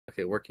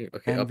Okay, working.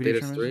 Okay, And video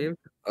updated stream is. stream.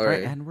 All All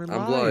right, right, and we're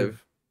I'm live.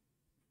 live.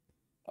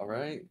 All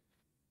right,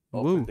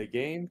 open Woo. the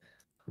game.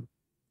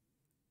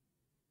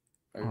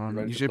 Are you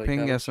ready You to should play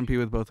ping Cabbage? SMP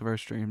with both of our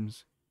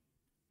streams.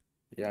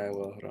 Yeah, I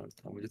will. Hold on.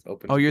 I'm just Oh,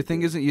 opening your the thing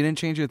game. isn't. You didn't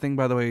change your thing,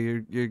 by the way.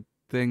 Your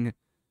thing,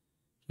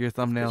 your It's pitch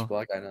thumbnail.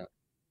 black. I know.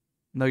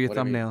 No, your What do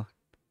you mean? thumbnail.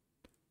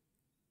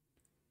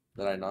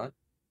 Did I not?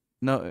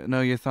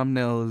 No, your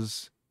thumbnail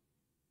is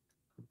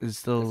It's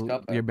still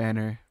your Cuphead.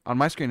 banner. On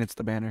my screen, it's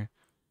the banner.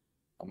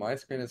 On my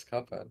screen, it's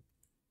Cuphead.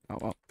 Oh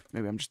well,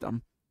 maybe I'm just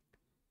dumb.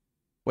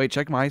 Wait,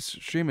 check my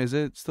stream. Is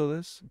it still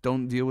this?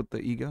 Don't deal with the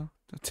ego.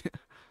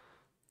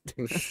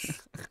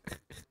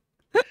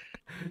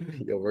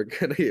 Yo, we're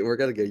gonna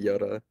get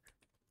Yoda.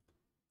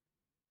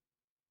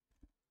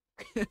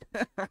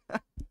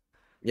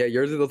 Yeah,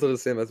 yours is also the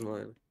same as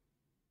mine.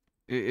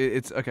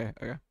 It's okay.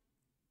 Okay.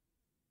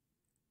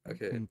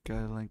 Okay, Think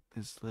I like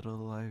this little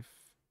life.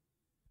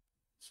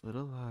 This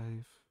little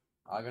life.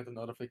 I got the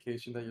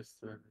notification that you're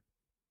streaming.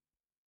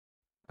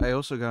 I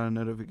also got a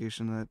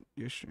notification that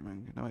you're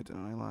streaming. No, I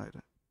didn't. I lied.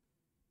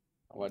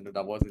 I wonder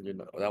that wasn't you.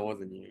 That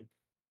wasn't you.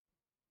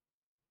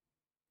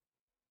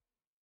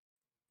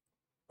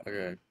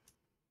 Okay.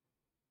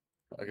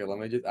 Okay, let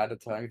me just add the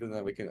tags and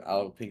then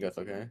I'll ping us,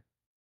 okay?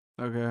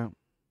 Okay.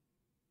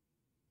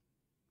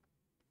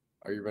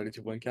 Are you ready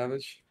to win,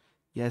 Cabbage?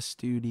 Yes,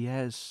 dude.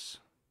 Yes.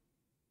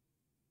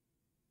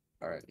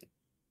 Alright.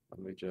 Let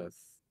me just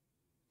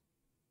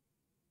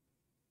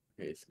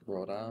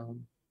scroll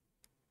down.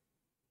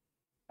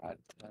 Add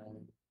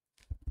tag.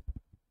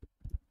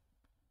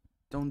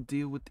 Don't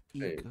deal with the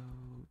Hey, ego.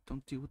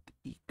 Don't deal with the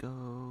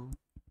ego.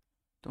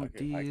 Don't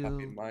okay, I copied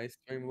deal my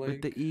stream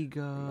with the link.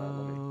 And now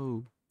let me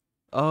ego.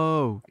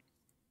 Oh,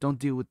 don't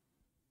deal with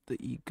the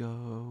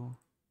ego.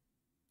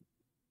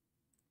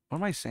 What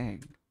am I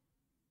saying?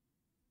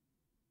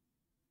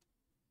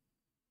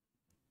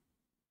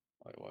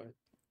 wait, what?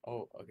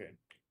 Oh, okay.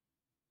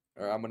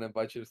 Alright, I'm gonna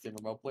invite you to stream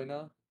remote play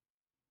now.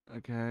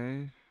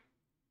 Okay.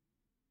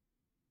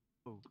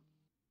 Oh.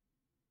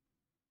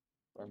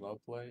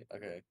 Remote play.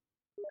 Okay.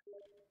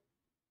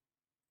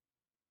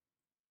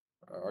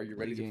 Are you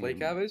Play ready to play, game.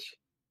 Cabbage?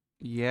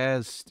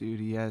 Yes, dude.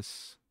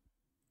 Yes.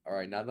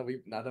 Alright, now that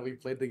we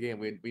played the game,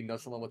 we know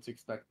someone what to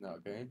expect now,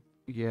 okay?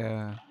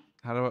 Yeah.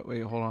 How do I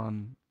wait? Hold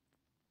on.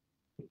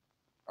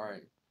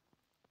 Alright.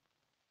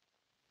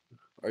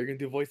 Are you gonna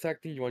do voice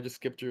acting? You wanna just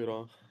skip through it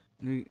all?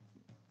 We,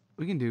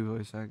 we can do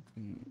voice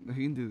acting. We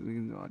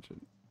can watch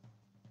it.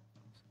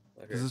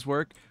 Does Okay. this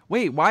work?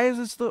 Wait, why is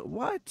this the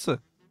what? Oh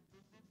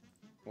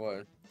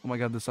What? my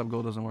god, the sub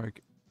goal doesn't work.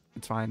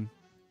 It's fine.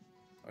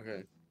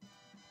 Okay.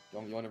 You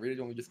wanna read it?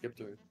 You want me to just skip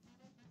through it?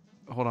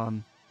 Hold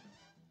on.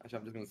 Actually,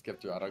 I'm just gonna skip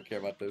through. I don't care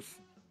about this.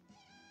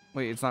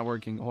 Wait, it's not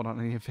working. Hold on,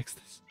 I need to fix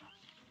this.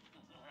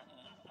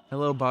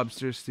 Hello,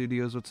 Bobster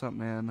Studios. What's up,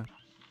 man?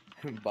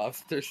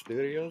 Bobster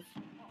Studios?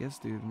 Yes,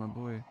 dude, my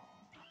boy.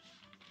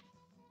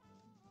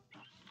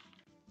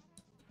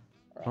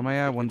 Alright, What am I'm I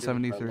at? skipping through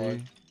the dialogue.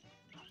 173.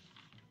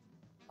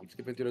 I'm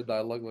skipping through the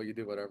dialogue while you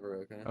do whatever,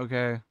 okay?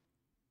 Okay.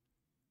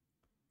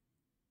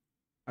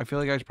 I feel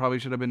like I probably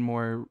should have been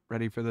more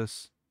ready for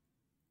this.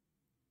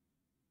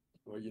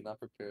 Were you not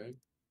prepared?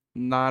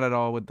 Not at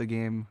all with the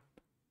game.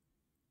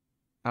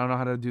 I don't know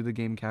how to do the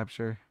game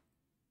capture.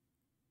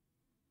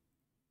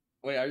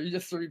 Wait, are you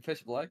just reading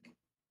Pitch Black?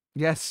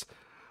 Yes.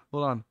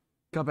 Hold on.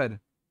 Cuphead.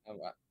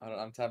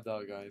 I'm tapped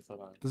out, guys.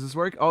 Hold on. Does this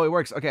work? Oh, it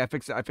works. Okay, I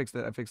fixed it. I fixed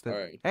it. I fixed it.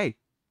 Alright. Hey.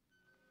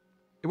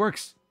 It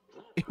works.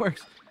 It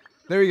works.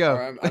 There we go.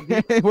 Alright, I'm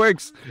being... It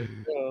works.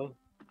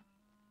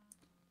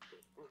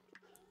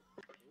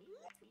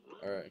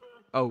 Alright.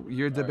 Oh,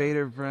 your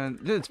debater friend.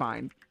 It's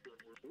fine.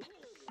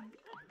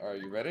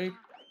 Alright, you ready?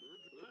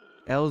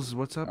 Els,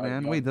 what's up, Alright,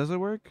 man? Wait, does it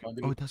work?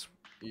 do Oh, it does.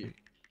 you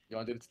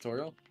wanna do the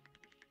tutorial?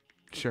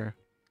 Sure.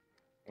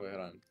 Wait,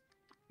 hold on.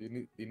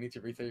 You need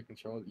to reset your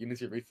control. You need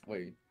to reset.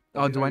 Wait.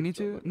 Oh, These do are I your need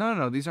to? controls.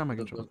 No, these are my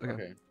controls. Okay,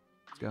 Okay.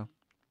 let's go.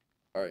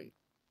 Alright.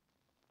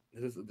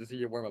 This is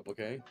your warm up,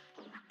 okay?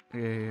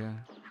 Yeah.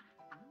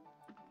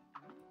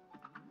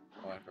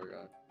 Oh, I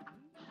forgot.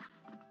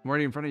 I'm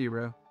already in front of you,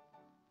 bro.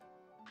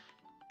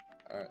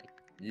 Alright.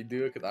 You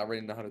do it because I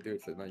already know how to do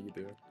it, so now you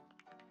do it.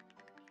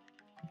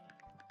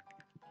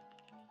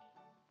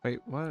 Wait,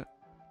 what?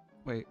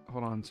 Wait,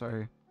 hold on.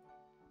 Sorry.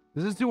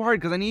 This is too hard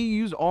because I need to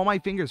use all my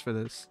fingers for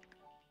this.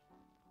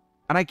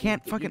 And I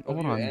can't fucking...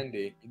 Hold on.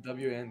 Andy.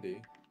 W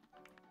Andy.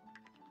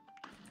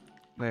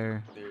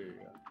 There. There you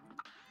go.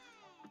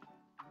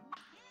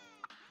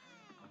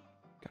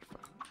 God,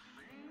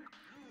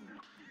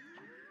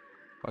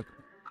 fuck.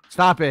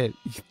 Stop it,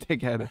 you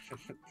dickhead.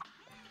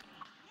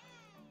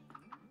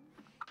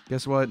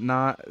 Guess what?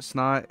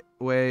 Snot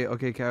way.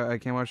 Okay, I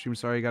can't watch stream.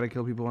 Sorry, gotta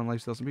kill people on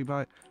lifestyle. Some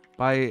people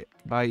buy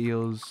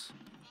eels.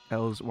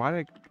 Els. Why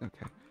did I...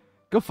 Okay.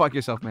 Go fuck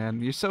yourself, man.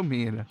 You're so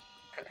mean.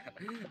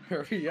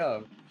 Hurry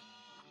up.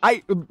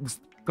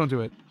 Don't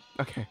do it.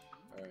 Okay.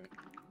 Alright.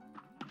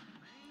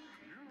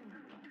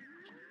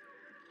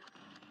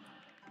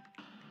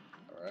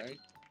 Alright.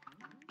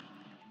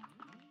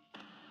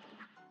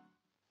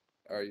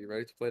 Are you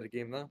ready to play the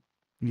game now?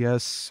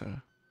 Yes.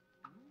 Sir.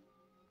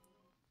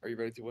 Are you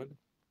ready to win?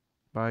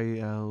 Bye,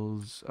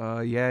 Els.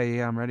 Yeah,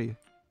 I'm ready.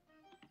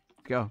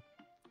 Go.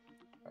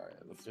 All right,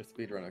 let's just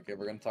speed run. Okay,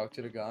 we're gonna talk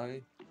to the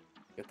guy,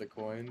 get the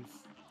coins.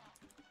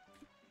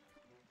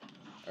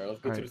 All right, let's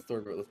go All to right. the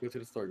store. Bro. Let's go to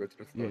the store. Go to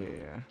the Yeah, store.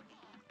 yeah.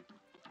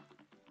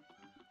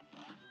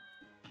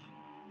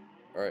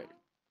 All right,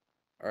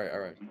 all right, all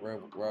right. We're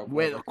about to pay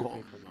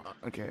Welcome. for me.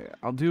 Okay,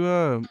 I'll do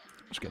a.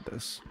 Let's get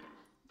this.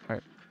 All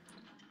right.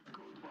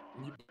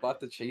 You bought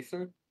the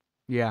chaser?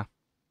 Yeah.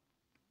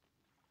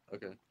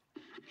 Okay.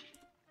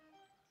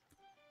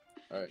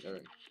 All right, all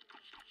right,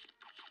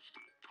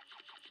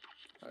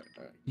 all right,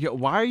 all right. Yo,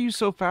 why are you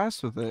so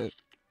fast with it?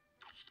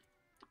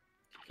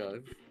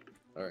 Guys,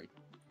 all right,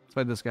 Let's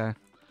fight this guy.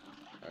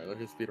 all right. Let's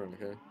just speed run.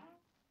 Okay.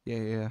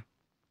 Yeah.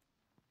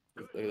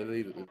 It's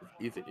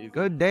easy, easy.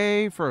 Good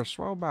day for a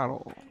swell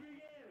battle.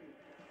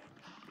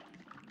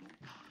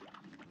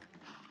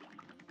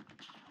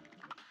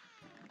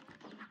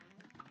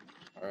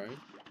 All right.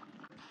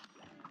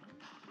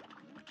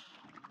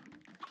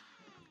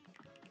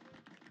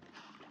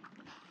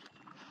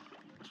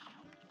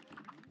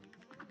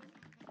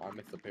 Oh, I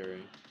missed the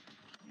parry.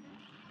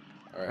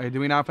 All All right. right, do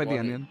we not fight the One.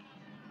 onion?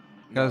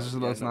 No, Guys, yeah,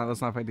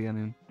 let's not fight the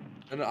onion.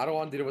 no. I don't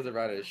want to do it with a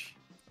radish.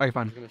 Okay, I'm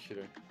fine. just gonna shoot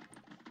her.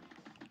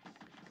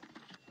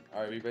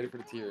 All right, we ready for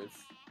the tears?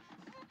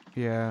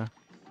 Yeah.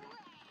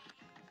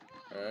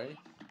 All right.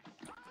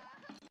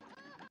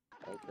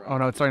 Oh Oh crap.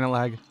 no, it's starting to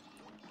lag.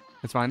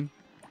 It's fine.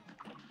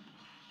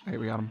 Hey,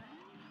 we got him.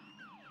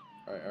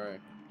 All right, all right.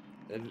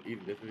 This is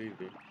easy. This is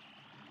easy.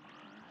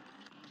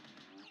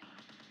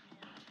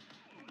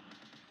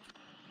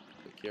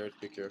 The carrots,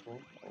 be careful.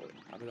 Oh wait,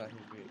 how did that hit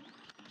me?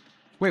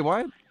 Wait,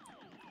 what?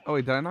 Oh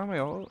wait, did I not have my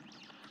ult?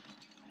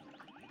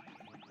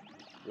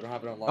 We don't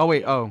have it Oh unlocked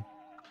wait, yet. oh.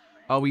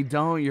 Oh, we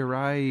don't. You're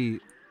right.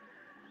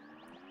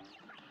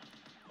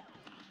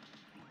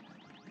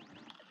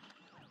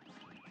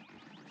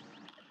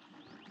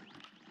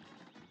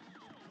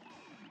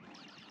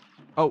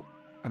 Oh,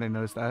 I didn't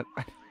notice that.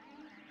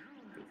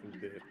 This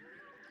is it.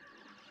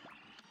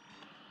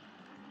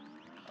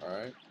 All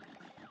right.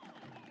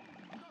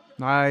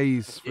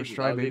 Nice. That's First easy.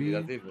 try, That was easy. baby.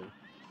 That's easy.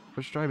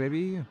 First try,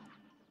 baby.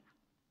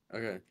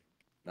 Okay.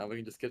 Now we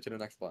can just skip to the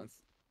next boss.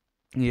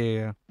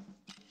 Yeah.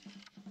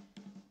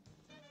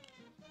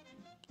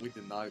 We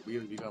did not. We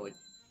got like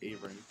A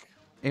rank.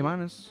 A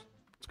minus.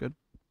 It's good.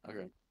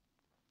 Okay.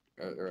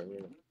 All right.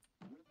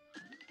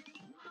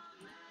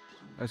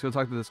 Let's go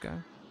talk to this guy.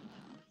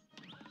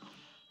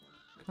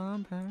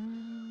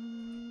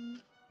 Compound.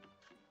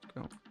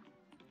 Go.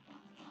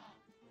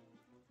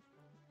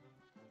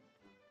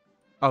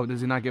 Oh,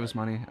 does he not give us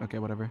money? Okay,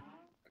 whatever.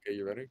 Okay,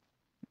 you ready?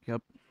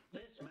 Yep.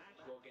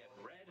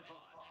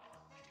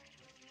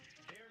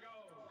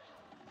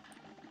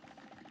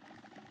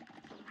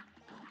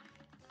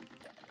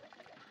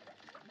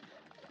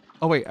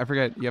 Oh wait, I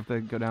forget. You have to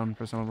go down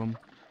for some of them.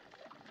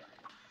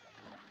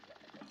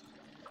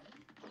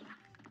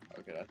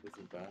 Okay, this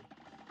is bad.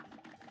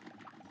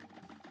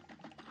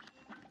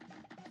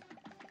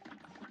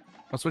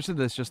 I'll switch to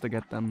this just to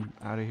get them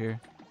out of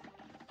here.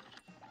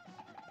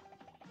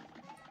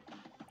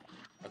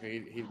 Okay,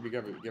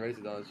 get ready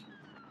to dodge.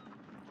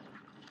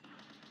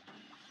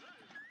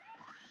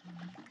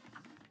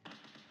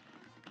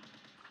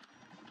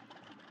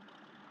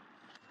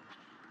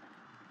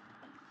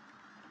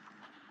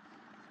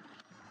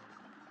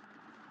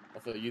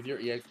 Also, use your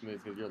EX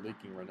moves because you're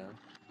leaking right now.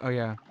 Oh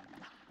yeah.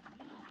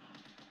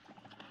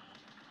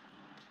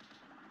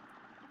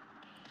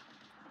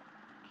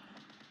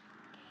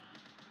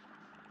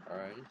 All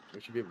right,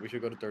 we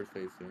should go to third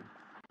phase soon.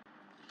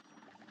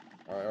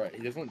 All right.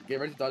 He just want get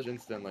ready to dodge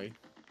instantly.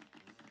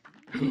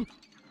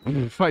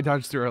 If I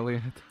dodged too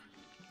early.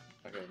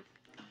 Okay.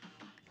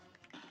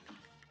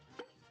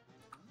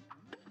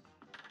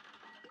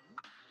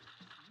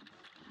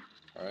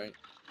 All right.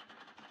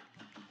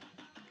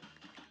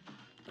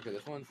 Okay,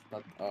 this one's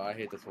not. Oh, I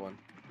hate this one.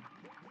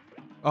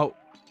 Oh.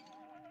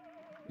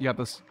 You got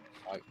this.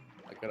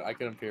 I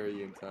couldn't parry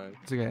you in time.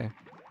 It's okay.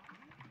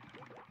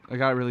 I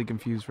got really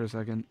confused for a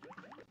second.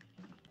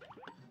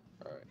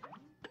 All right.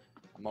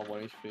 I'm on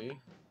 1 HP.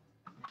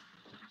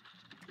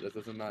 This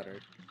doesn't matter.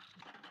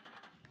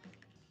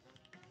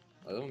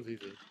 Oh, that one's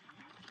easy.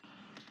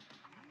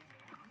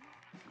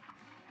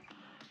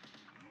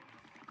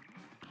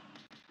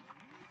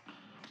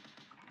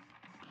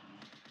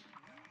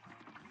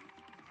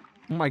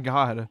 Oh my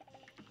god.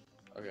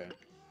 Okay.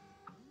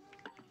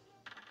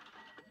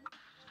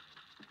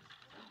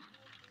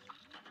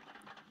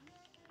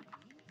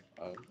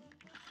 Oh.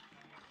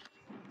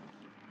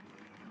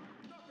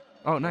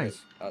 Oh, Alright.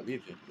 nice.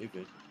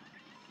 Easy.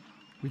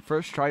 We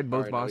first tried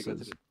both Alright, now we go to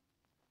bosses. the.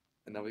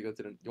 And now we go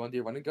to the. You want to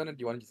do running gun or do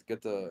you want to just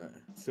get the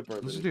super Let's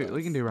ability just do it.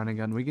 We can points? do running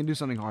gun. We can do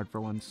something hard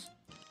for once.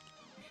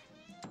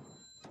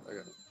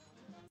 Okay.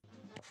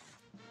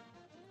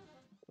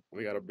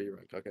 We got a B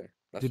rank. Okay.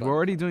 That's Dude, fine. we're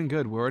already doing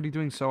good. We're already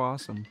doing so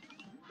awesome.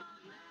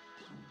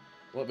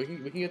 Well, we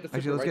can get the super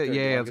Actually, let's right get there. Do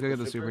you yeah, wanna let's go get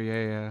the super.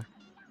 Yeah.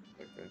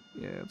 Okay.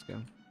 Yeah, let's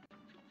go.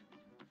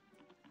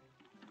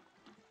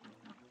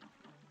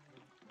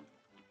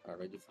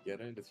 Alright, just get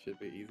in. This should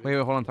be easy. Wait,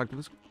 hold on. Talk to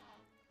this.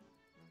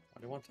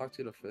 I don't want to talk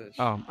to the fish.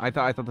 Oh, I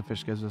thought the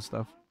fish gives us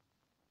stuff.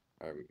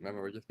 Alright,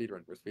 remember, we're just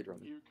speedrunning. We're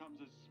speedrunning. Here comes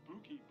a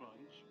spooky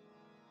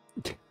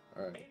bunch.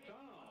 Alright.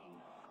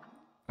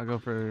 I'll go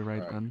for right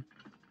Alright. then.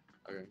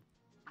 Okay.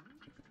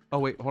 Oh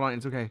wait, hold on.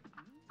 It's okay.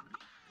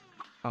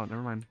 Oh,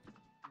 never mind.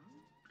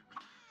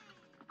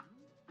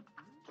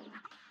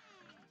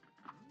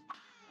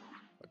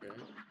 Okay.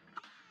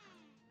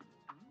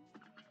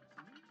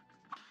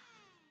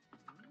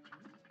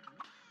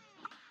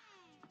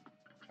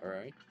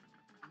 Alright.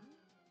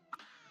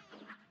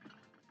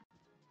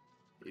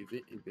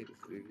 Easy, easy, this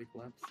is easy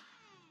collapse.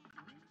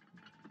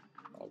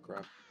 Oh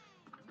crap.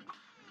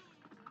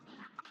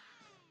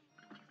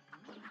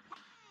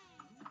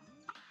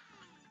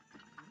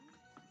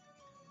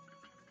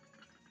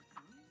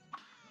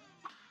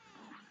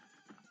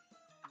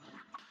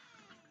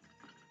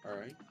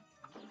 Alright.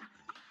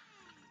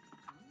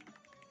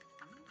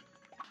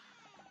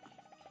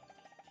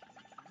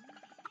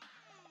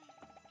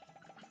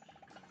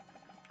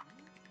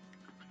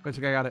 It's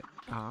okay, I got it.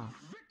 Ah,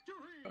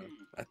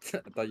 I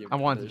thought you I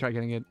wanted to did. try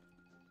getting it.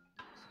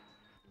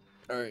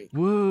 Alright. Just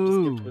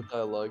Woo! skip the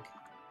dialogue.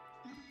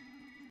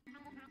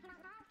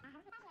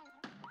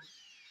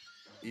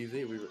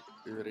 Easy, we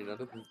already know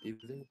this is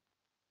easy.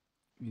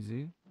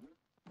 Easy.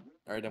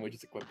 Alright, then we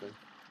just equip them.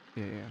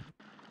 Yeah, yeah.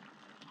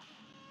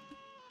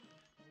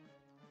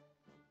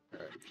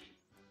 Alright.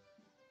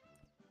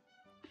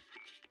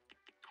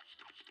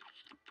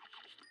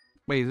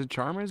 Wait, is it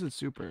charm or is it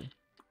super?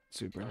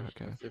 Super.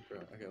 Okay. Super.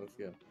 Okay, let's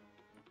go.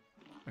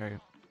 All right.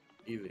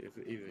 Easy, it's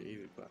an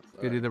easy class.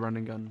 Go do the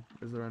running gun.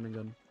 Where's the running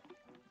gun?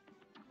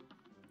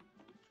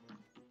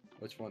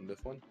 Which one? This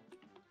one?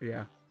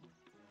 Yeah.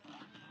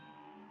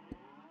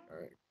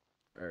 Alright.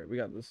 All right, we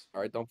got this.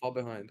 Alright, don't fall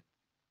behind.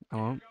 I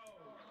won't.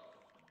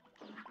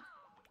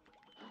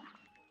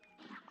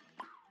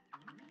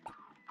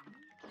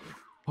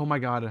 Oh my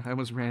god, I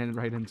almost ran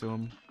right into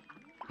him.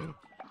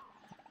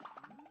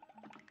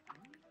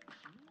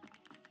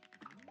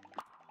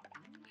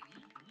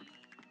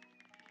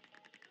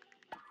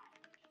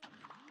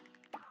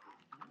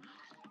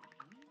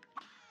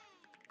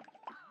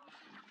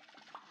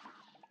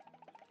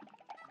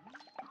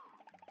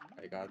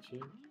 I got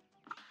you.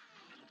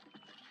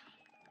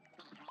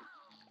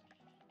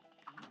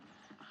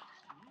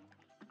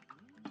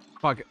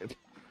 Fuck it.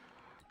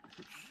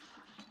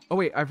 Oh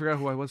wait, I forgot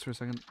who I was for a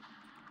second.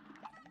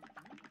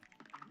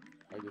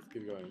 I just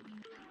keep going.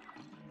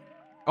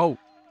 Oh.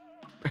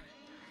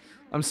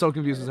 I'm so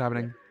confused what's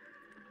happening.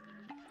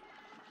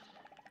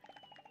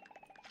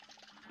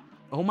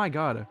 Oh my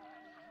god.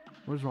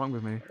 What is wrong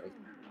with me?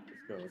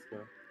 Let's go, let's go.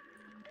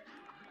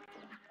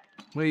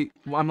 Wait,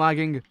 I'm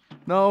lagging.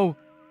 No.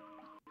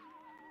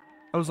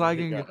 I was Oh,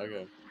 lagging.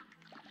 okay.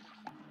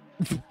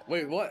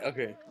 Wait, what?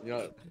 Okay, you know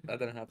what? That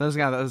didn't happen. That doesn't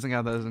count, that doesn't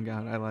count, that doesn't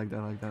count. I like that,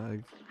 I like that.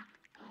 Alright.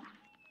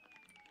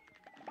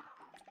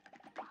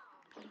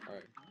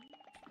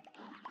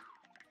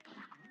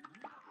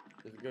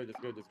 Just go,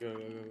 just go, just go, go,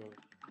 go, go.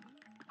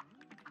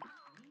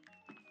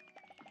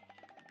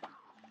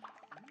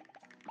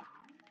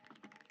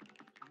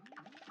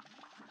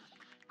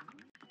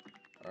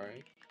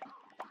 Alright.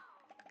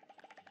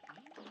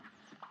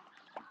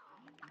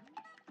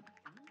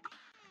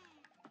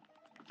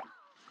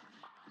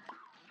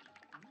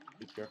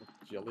 Be careful,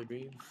 jelly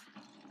beans.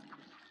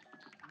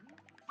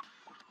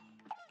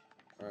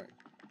 Alright.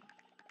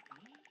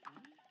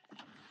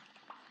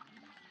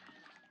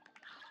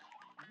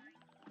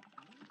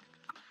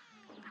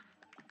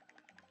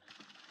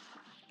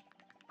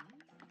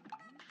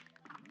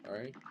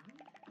 Alright.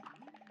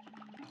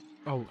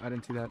 Oh, I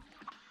didn't see that.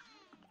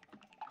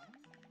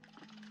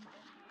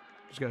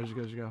 Just go, just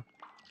go, just go.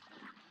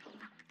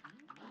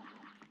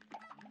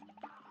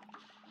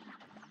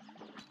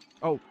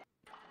 Oh.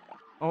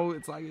 Oh,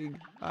 it's lagging.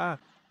 Ah.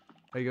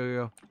 There you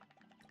go,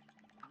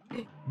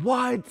 go.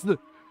 What? The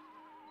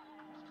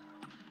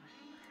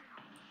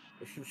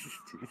You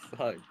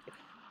suck.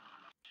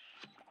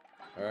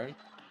 Alright.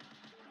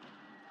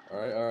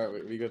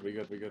 Alright, we good, we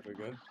good, we good, we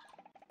good.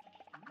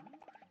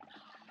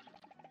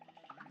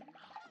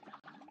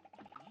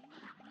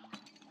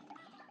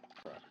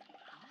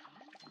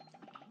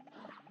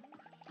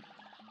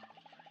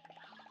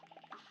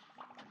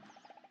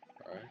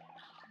 Alright.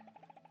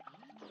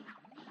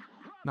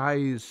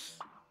 Nice.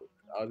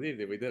 That was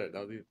easy, we did it,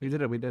 that was easy. We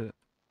did it, we did it.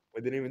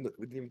 We didn't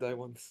even die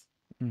once.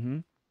 Mm-hmm.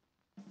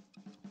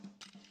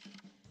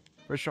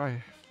 First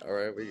try.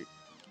 Alright, we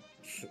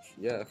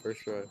yeah,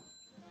 first try.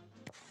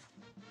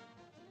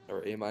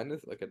 Or A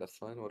minus? Okay, that's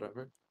fine,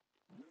 whatever.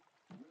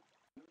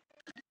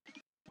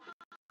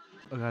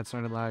 Oh god, it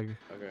started to lag.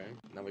 Okay,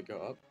 now we go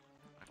up.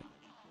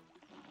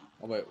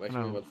 Oh wait, Oh,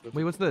 actually, no. what's this?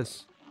 Wait, what's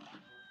this?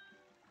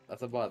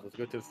 That's a boss, let's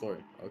go to the story.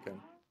 Okay,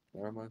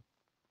 never mind.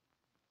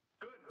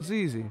 It's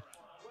easy.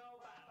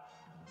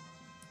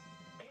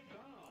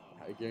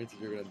 I guarantee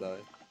you're gonna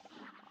die.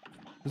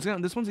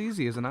 This one's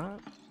easy, is it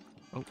not?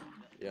 Oh.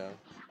 Yeah.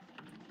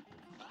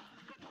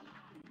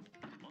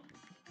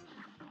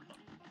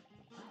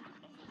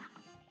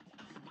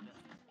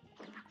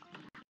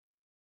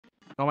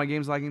 Oh, my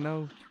game's lagging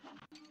though.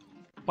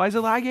 Why is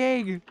it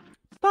lagging?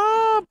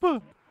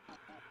 Stop!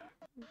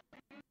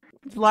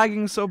 It's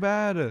lagging so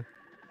bad.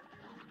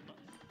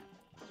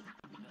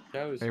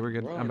 Cabbage, Hey, we're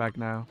good. I'm run. back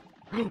now.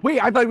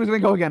 Wait, I thought he was gonna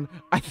go again.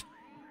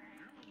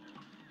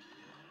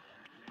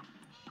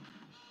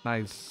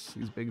 Nice.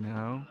 He's big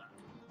now.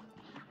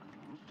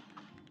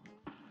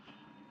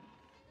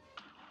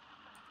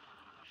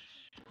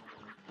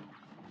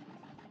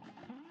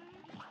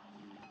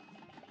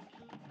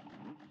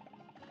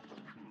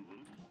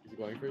 He's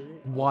going for you.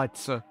 What?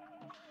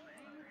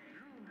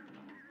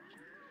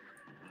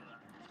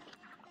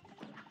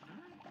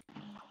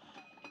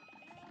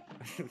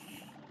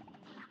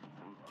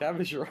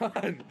 Cabbage,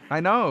 run. I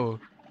know.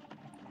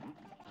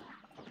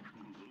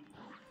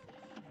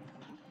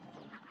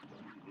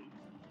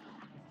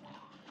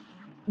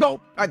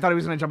 No, I thought he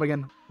was gonna jump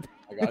again.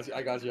 I got you.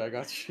 I got you. I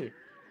got you.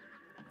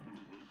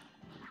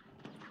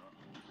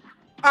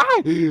 Ah!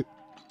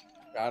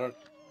 I don't.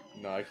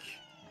 No.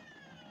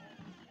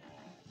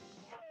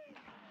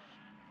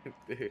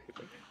 Dude.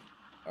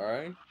 All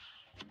right.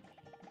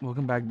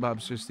 Welcome back,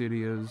 Bobster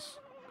Studios.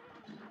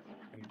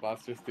 And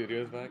Buster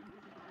Studios back.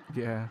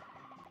 Yeah.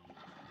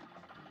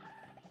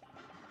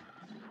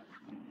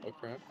 Oh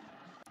crap.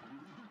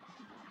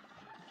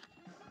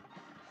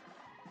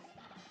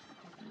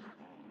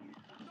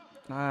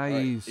 Nice.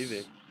 Alright,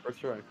 easy. First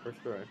try. First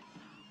try.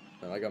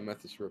 I got a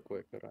message real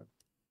quick. Hold on.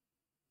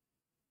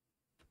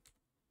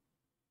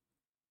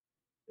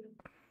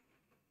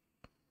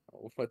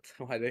 Oh, what?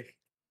 Why they?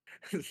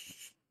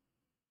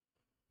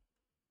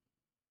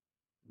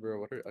 Bro,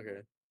 what are?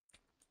 Okay.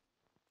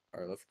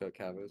 Alright, let's go,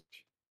 cabbage.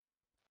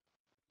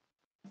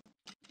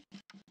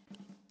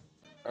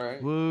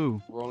 Alright.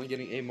 Woo. We're only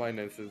getting A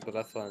minuses, but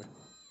that's fine.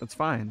 That's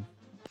fine.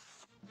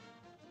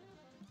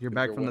 You're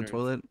back You're from the winners.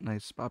 toilet.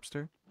 Nice,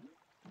 Bobster.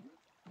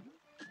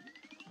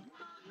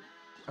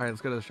 Alright,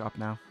 let's go to the shop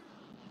now.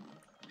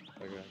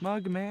 Okay.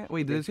 Mugman.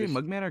 Wait, did it say Fish.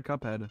 Mugman or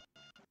Cuphead?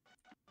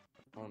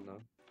 Oh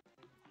no.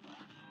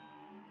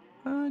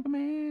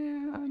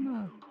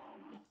 Mugman.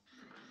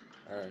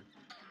 Alright.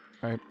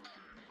 Alright.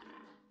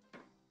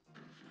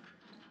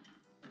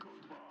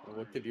 Well,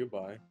 what did you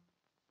buy?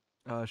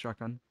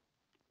 Shotgun.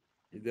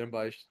 You didn't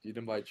buy. You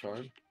didn't buy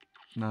charm.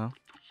 No.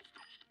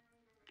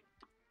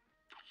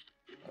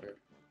 Okay. Alright,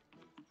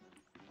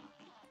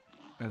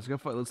 let's go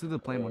for. Let's do the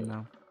plain one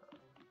now.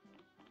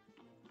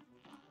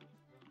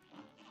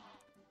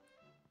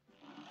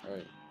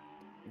 Alright.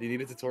 Do you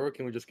need a tutorial? Or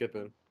can we just skip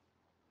it?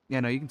 Yeah,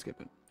 no, you can skip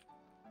it.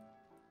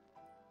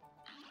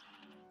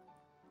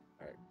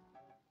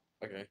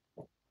 Okay.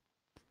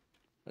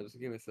 I just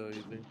give it so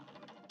easy.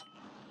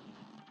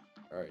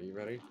 Alright, you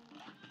ready?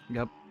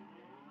 Yep.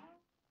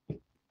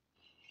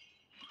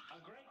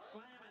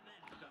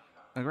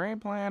 A great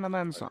plan and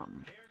then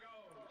some.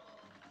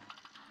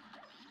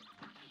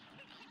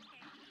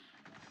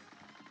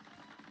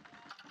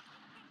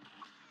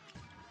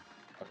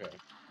 Okay.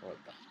 What?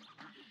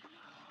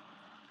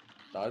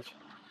 Dodge?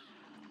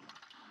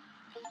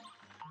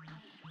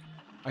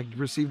 I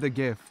received a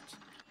gift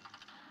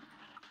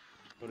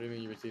What do you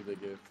mean you received a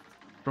gift?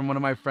 from one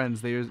of my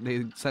friends.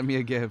 They sent me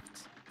a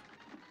gift.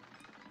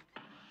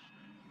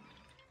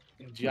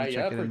 Let me check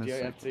GIF it or in a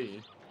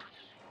second.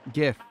 GIFT?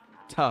 Gift.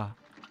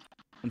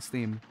 On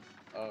Steam.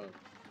 Oh.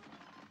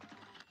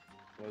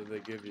 What did they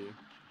give you?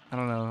 I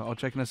don't know. I'll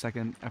check in a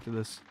second after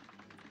this.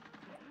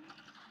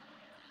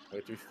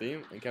 Wait, through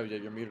Steam? And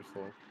Kevin, your meter's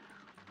full.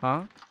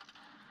 Huh?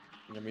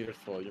 Your meter's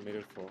full. Your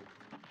meter's full.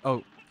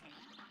 Oh.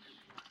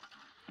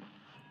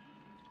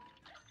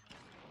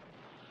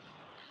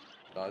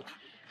 Dodge.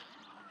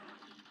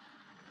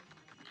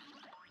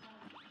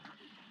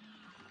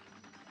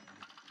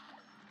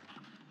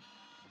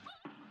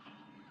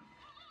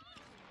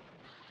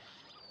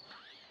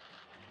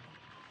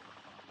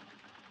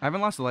 I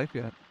haven't lost a life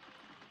yet.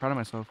 Proud of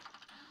myself.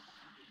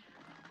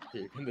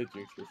 You're gonna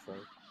jinx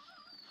yourself.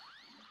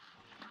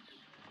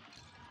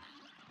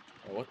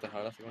 Oh, what the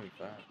hell? That's going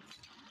fast.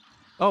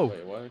 Oh.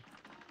 Wait, what?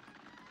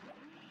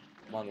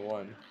 I'm on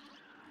one.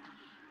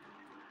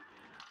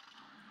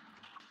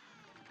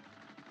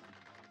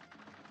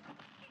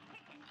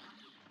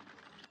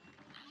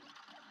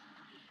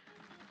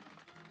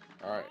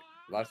 Alright.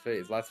 Last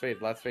phase. Last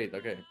phase. Last phase.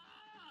 Okay.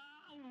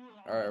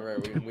 Alright,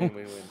 alright. We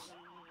win.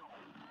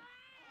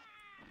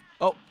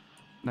 Oh.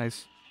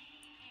 Nice.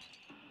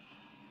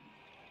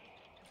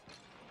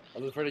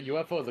 Oh, for the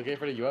UFOs, okay?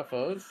 For the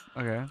UFOs,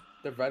 Okay.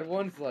 the red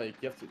ones, like,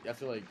 you have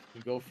to like,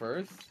 go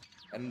first,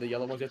 and the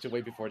yellow ones, you have to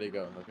wait before they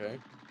go, okay?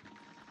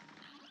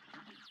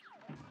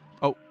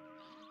 Oh.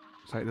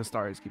 Sorry, the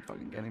stars keep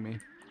fucking getting me.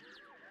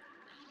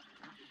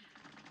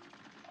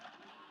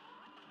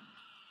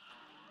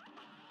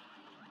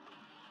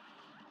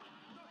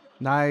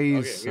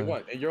 Nice. Okay, we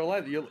won. And you're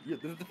alive.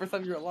 This is the first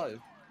time you're alive.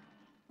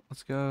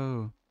 Let's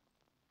go.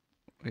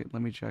 Wait,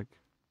 let me check.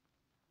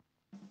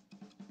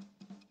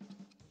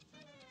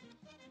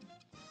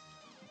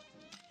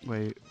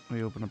 Wait, let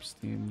me open up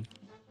Steam.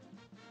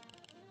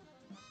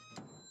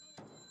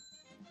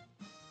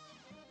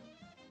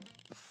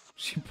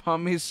 She bought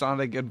me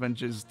Sonic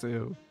Adventures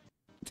too.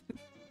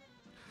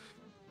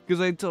 Cause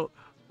I told,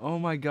 oh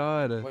my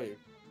god. Wait.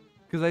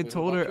 Cause I Who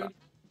told bought her,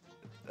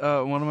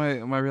 you? one of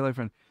my real life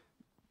friend,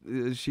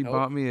 she Help?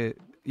 bought me it.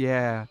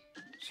 Yeah,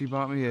 she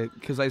bought me it.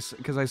 Cause I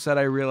said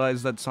I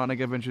realized that Sonic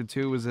Adventure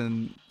 2 was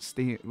in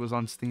Steam, was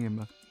on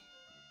Steam.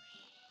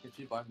 Did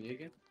she buy me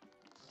again?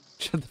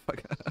 Shut the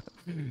fuck up.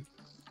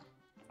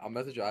 I'll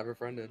message you. I have her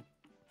friend in.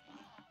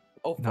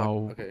 Oh fuck.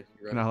 No, Okay, you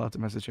you're ready? not allowed to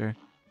message her.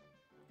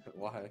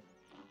 Why?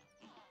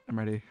 I'm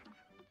ready.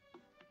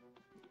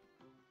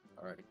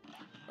 All right.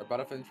 We're about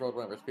to finish Road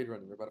Run. We're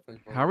speedrunning. We're about to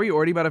finish Road How are we Run.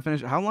 already about to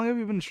finish? How long have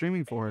you been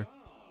streaming for?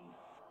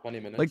 20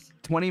 minutes. Like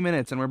 20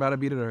 minutes, and we're about to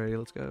beat it already.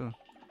 Let's go.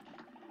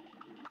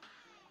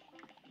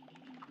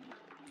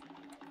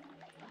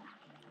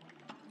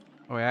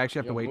 Oh, I actually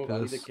have to Yo, wait move. for I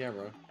need the this.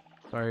 camera.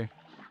 Sorry.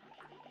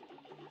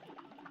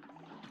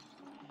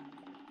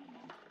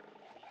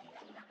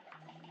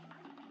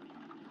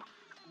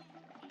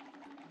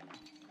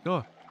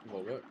 Go. Whoa,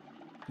 what?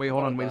 Wait, I'm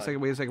hold about on. to Wait a die.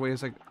 second. Wait a second. Wait a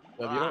second.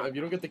 Yo, if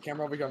you don't get the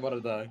camera over here, I'm about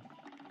to die.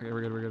 Okay,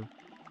 we're good. We're good.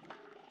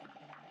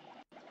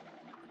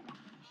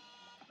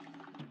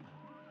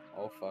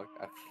 Oh fuck.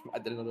 I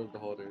didn't know there was the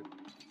holder.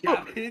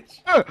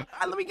 Cabbage.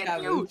 Let me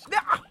get you.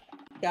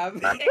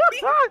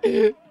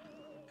 Cabbage.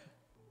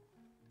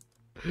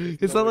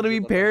 It's not letting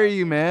me parry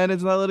you, man.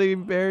 It's not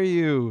letting me parry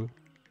you.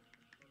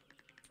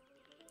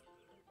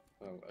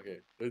 Oh, okay.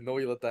 There's no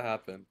way you let that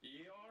happen.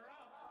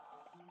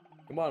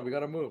 Come on, we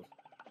gotta move.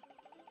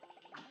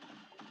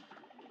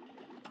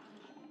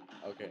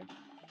 Okay.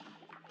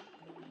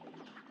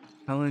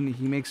 Helen,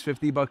 he makes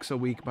 $50 a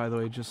week, by the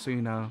way, just so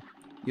you know.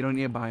 You don't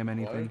need to buy him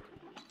anything.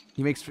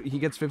 What? He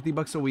gets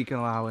 $50 a week in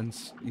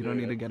allowance. You don't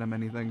need Yeah. to get him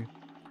anything.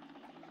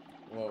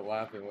 What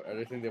happened? Are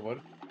they saying they would?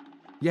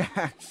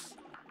 Yes.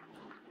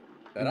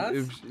 That ass?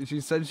 If she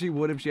said she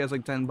would if she has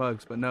like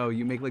 $10, but no,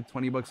 you make like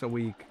 $20 a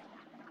week.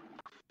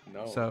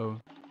 No.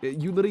 So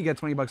you literally get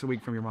 $20 a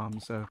week from your mom.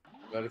 So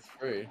That is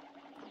free.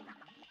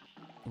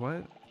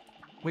 what?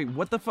 Wait,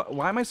 what the fuck?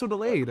 Why am I so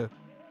delayed?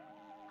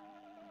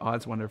 Oh,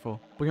 that's wonderful.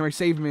 Pokemon,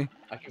 save me!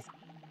 I can.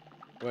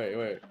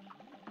 Wait.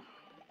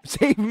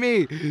 Save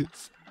me!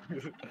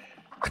 Okay.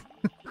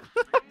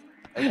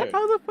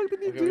 How the fuck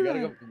did you Okay, do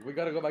that? we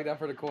gotta go back down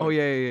for the coin. Oh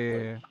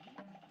yeah.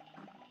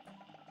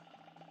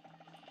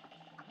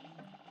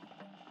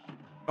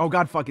 Oh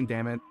god, fucking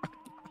damn it!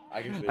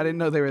 I can see. I didn't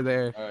know they were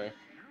there.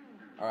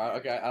 Alright,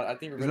 okay, I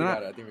think we Is really it got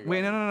not? it. I think we got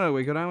Wait, it. no.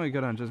 Wait, go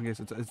down, just in case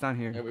it's down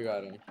here. Yeah, we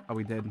got it. Oh,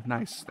 we did.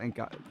 Nice, thank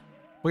God.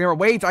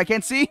 Wait, I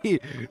can't see.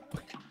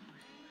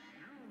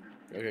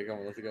 Okay, come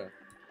on, let's go.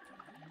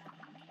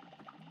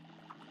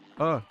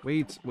 Oh,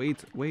 wait.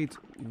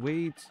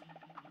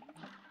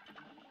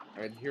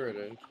 Alright, here it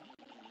is.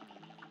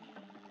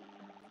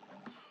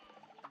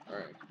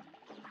 Alright.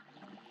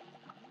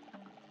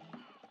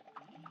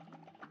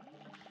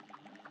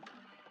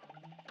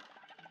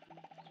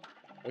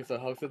 Wait, so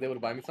Hulk said they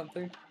would buy me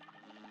something?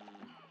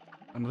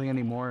 I don't think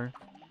anymore.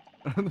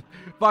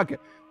 Fuck it.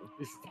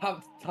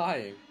 Stop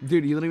dying.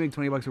 Dude, you literally make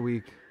 $20 a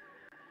week.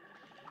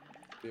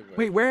 Dude,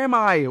 Wait, where am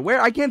I?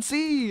 Where? I can't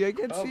see. I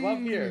can't oh, see. I'm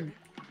up here.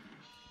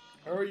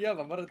 Hurry up,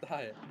 I'm about to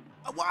die.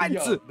 What?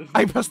 Yo,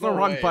 I pressed the no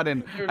wrong way.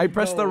 button. There's I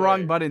pressed no the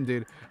wrong way. button,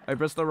 dude. I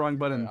pressed the wrong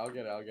button.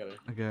 Alright, I'll get it.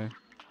 Okay.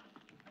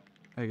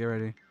 Hey, get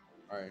ready.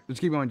 Alright.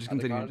 Just keep going. Just On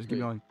the continue. count of Just keep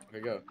three. going. Okay,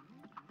 go.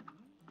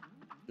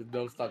 Just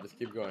don't stop, just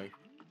keep going.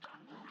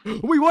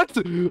 Wait, what?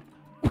 Wait!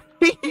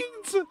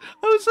 I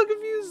was so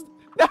confused.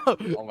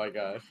 No! Oh my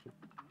gosh.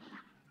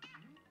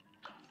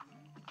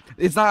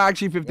 It's not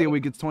actually 50 a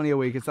week, it's 20 a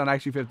week. It's not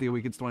actually 50 a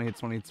week, it's 20, it's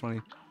 20, it's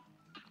 20.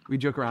 We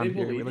joke around They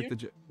here. We believe like you? to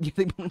joke. Yeah,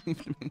 they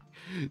believed me.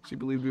 She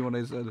believed me when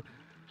I said.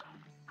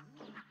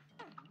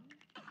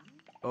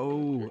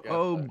 Oh.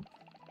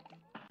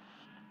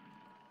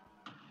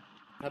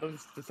 How do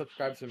they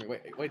subscribe to me?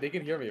 Wait, they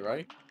can hear me,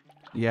 right?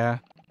 Yeah.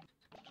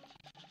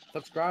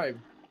 Subscribe.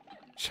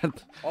 Shut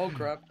the... Oh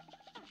crap.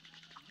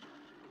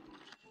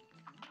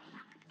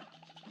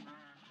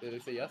 Did they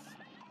say yes?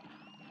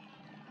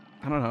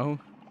 I don't know.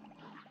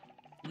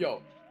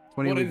 Yo.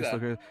 20 a What week is is still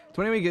that? crazy.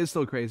 20 a week is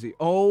still crazy.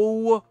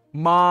 Oh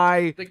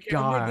my The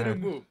camera god.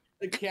 didn't move.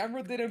 The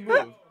camera didn't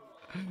move.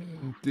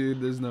 Dude,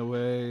 there's no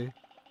way.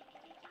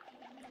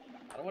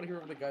 I don't want to hear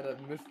from the guy that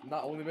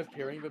not only missed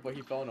hearing it, but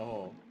he fell in a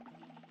hole.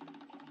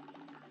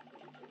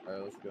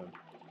 Alright, let's go.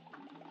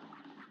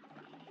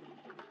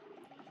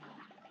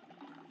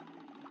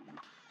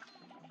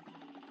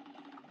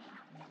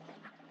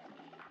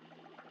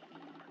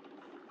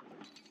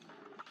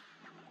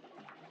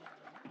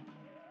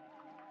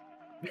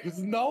 There's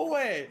no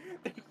way!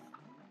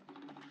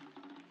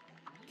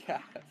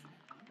 Cat.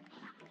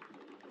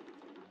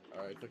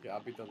 Alright, it's okay, I'll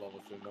beat the level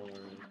soon, don't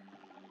worry.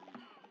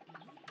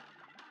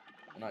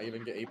 And I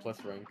even get A+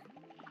 rank.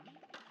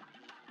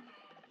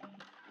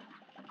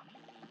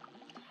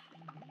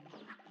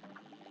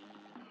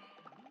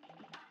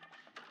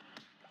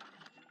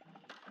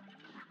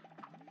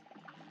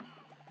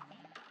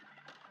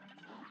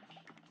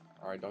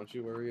 Alright, don't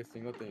you worry a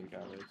single thing,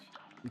 Cabbage.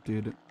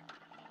 Dude.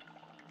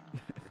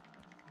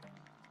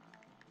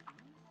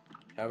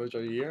 Cabbage,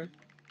 are you here?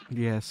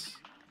 Yes.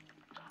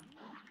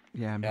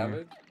 Yeah, I'm here.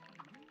 Cabbage?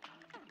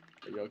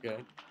 Are you okay?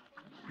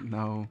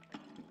 No.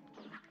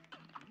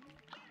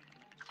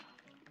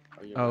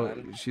 Are you Oh,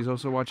 mad? she's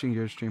also watching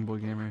your stream, Boy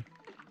Gamer.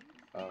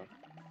 Oh.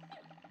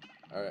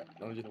 Alright,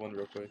 let me just one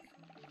real quick.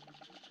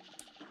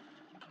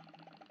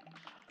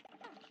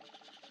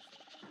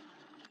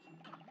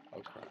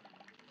 Oh crap.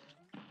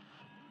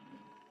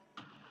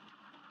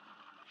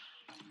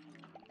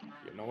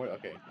 You know what?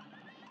 Okay.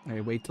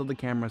 Hey, wait till the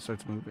camera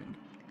starts moving.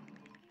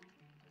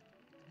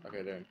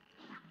 Okay, there.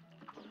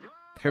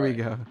 There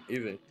we Alright. go.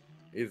 Easy.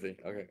 Easy.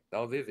 Okay. That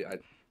was easy.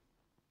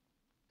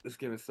 This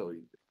game is so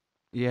easy.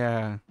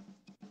 Yeah.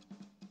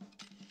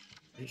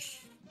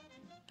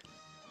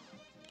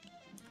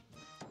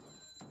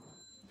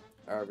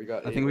 Alright, we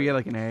got I A, think we get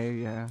right? like an A,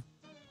 yeah.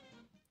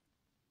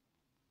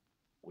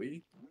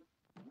 We?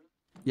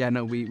 Yeah,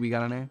 no, we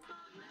got an A.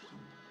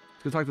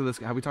 Let's go talk to this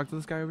guy. Have we talked to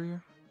this guy over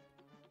here?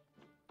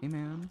 Hey,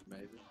 man.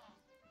 Maybe.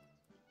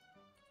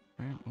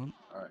 Alright, well.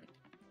 Alright.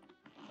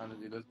 Time to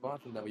do this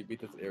boss and then we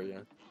beat this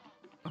area.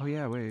 Oh,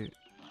 yeah, wait.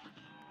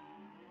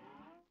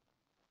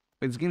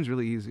 Wait, this game's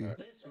really easy. Alright.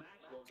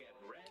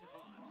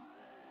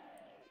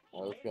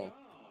 Alright, let's go.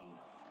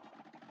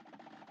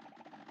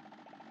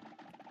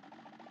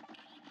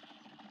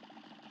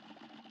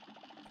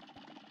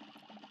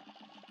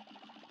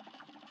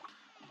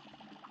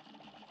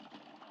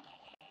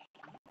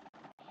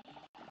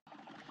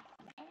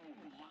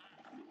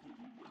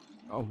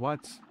 Oh,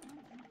 what?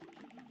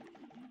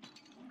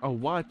 Oh,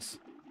 what?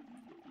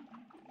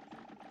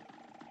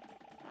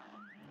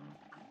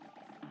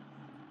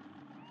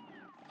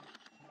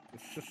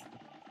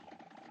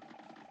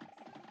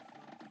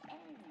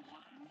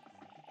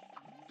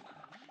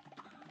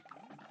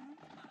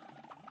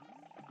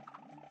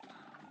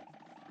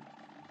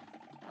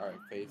 Alright,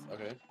 face.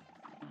 Okay.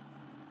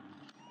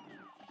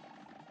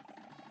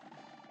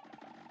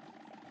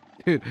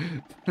 Dude.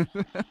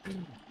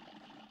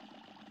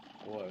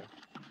 What?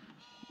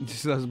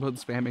 Just I was about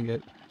spamming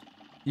it.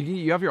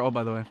 You have your ult,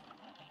 by the way.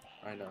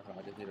 I know.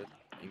 I just need to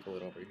ankle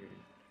it over here.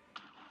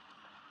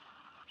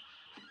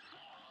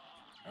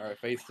 Alright,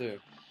 phase 2.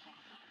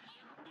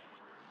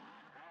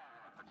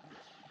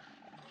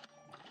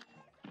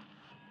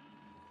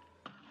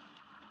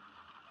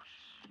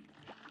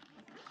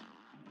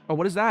 Oh,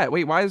 what is that?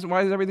 Wait, why is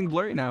everything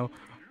blurry now?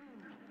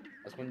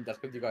 That's when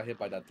you got hit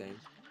by that thing.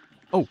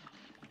 Oh.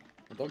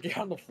 Don't get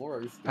on the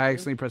floor, you stupid. I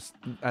accidentally pressed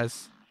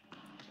S.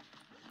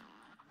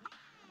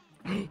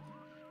 I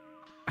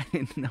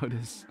didn't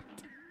notice.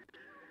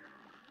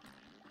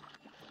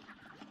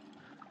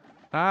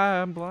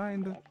 Ah, I'm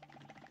blind.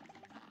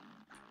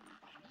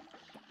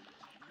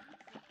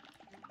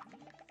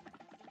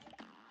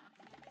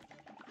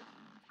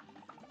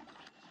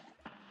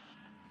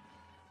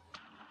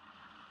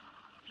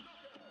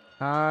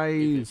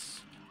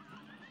 Nice.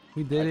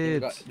 We did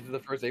it. This is the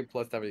first A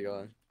plus that we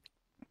got.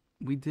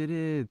 We did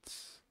it.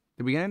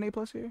 Did we get an A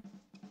plus here?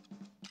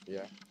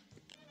 Yeah.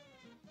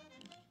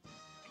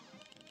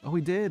 Oh,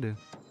 we did.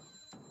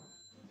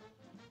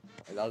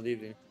 That was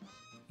easy.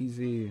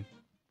 Easy.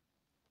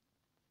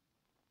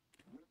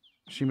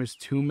 Stream is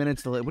 2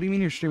 minutes delayed. What do you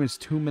mean your stream is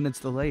 2 minutes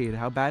delayed?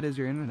 How bad is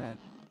your internet?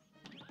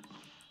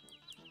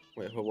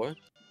 Wait, what?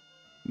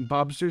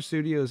 Bobster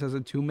Studios has a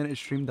 2-minute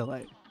stream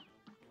delay.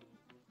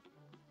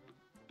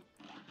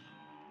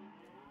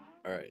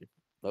 Alright.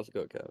 Let's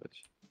go,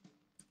 Cabbage.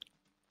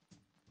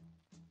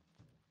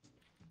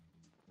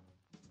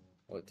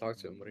 Oh, talk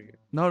to him. What are you?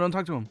 No, don't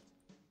talk to him.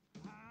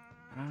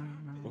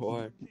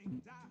 Why?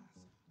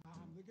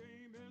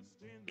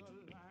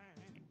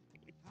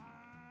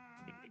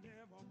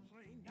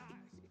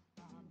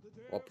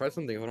 Well, press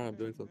something. Hold on, I'm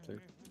doing something.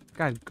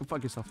 God, go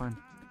fuck yourself, fine.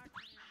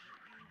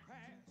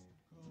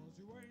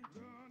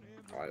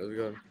 Alright, let's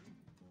go.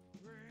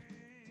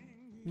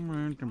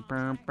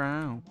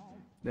 No.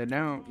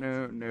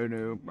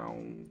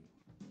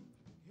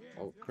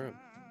 Oh, crap.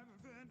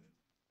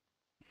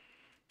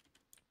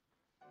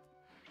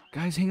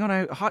 Guys, hang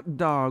on. Hot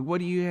dog, what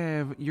do you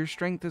have? Your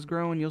strength is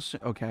growing.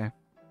 Okay.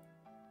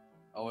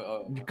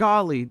 Oh, wait,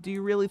 Golly, do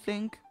you really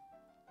think?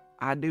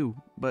 I do,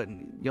 but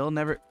you'll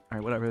never. All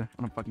right, whatever.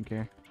 I don't fucking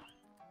care.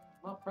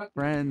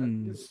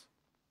 Friends.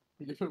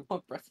 You don't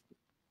want press.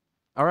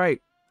 All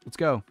right, let's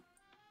go.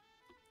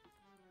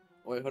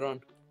 Wait, hold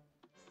on.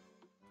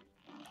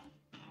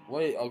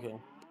 Wait, okay.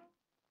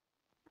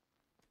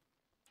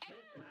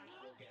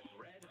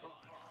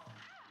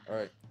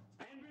 Alright.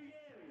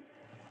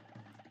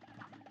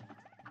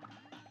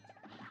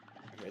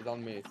 Okay, it's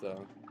on me,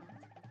 so.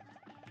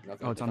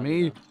 Oh, it's on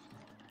me. Now.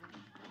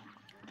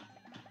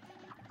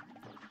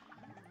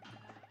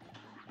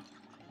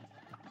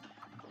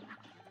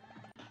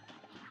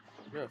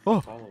 You're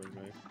Oh. following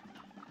me.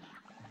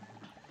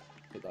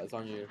 Okay, it's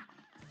on you.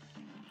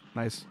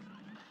 Nice.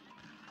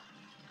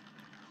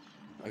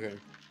 Okay.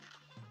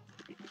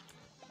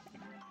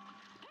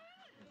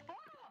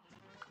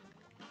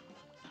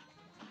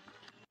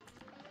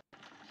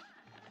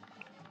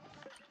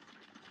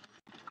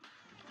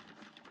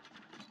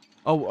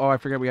 Oh, I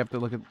forget we have to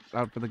look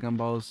out for the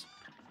gumballs.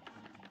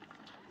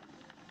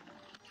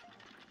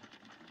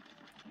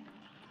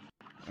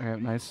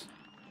 Alright, nice.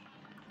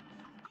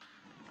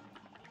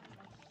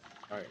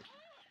 Alright.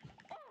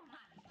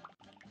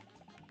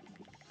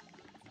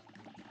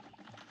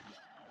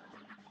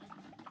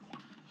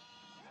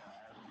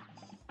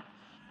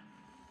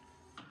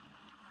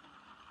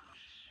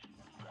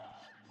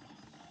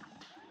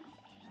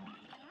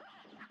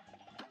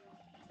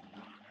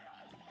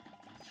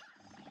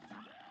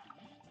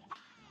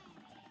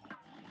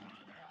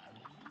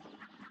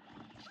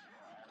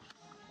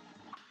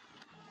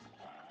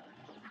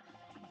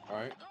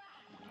 Alright.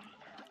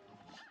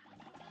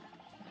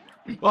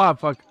 Oh,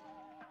 fuck.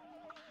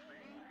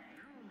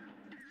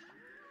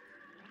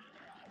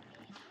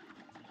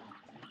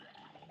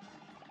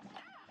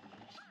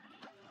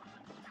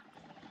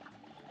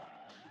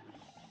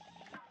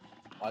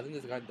 I think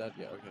this guy dead.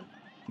 Yeah, okay.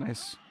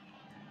 Nice.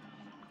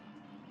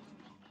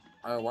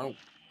 Alright, why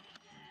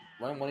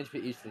don't 1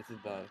 HP each since he's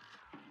bad?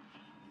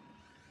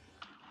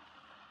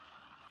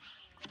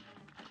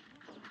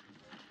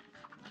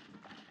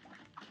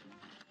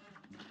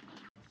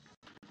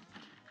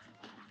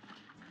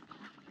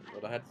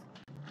 Well, the head's...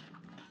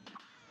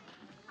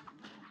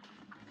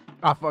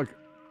 Ah, fuck.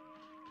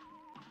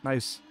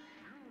 Nice.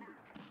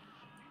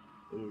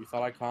 Ooh, you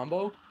saw that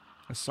combo?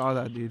 I saw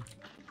that, dude.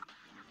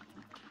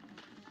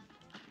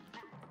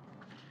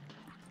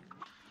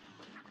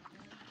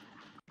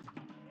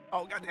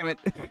 Oh, god damn it.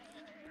 Is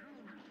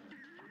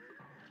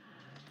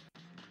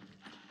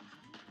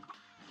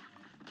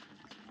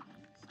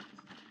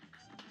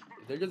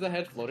there just a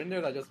head floating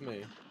there? That's just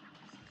me.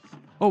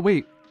 Oh,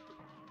 wait.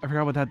 I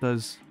forgot what that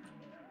does.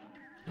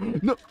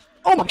 No.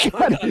 Oh my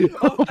god.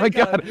 Oh my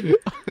god.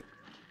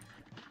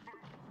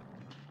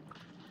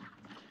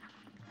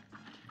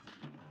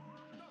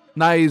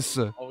 Nice.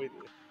 Oh, we did.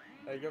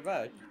 Hey, get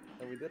back.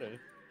 Oh, we did it.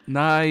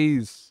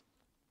 Nice.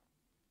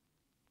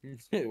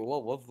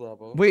 What was that,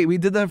 bro? Wait, we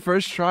did that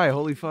first try.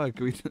 Holy fuck.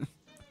 We did...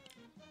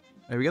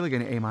 Hey, we got like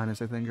an A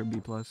minus, I think, or B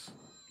plus.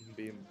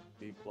 B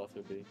plus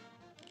or B.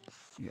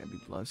 Yeah, B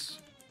plus.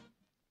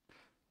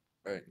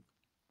 Alright.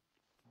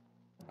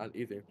 That's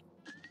easy.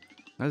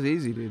 That was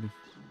easy, dude.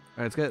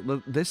 Alright,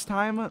 this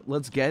time,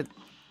 let's get...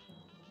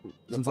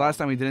 Since last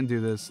time we didn't do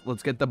this,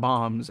 let's get the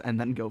bombs and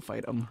then go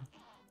fight them.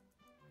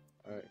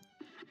 Alright.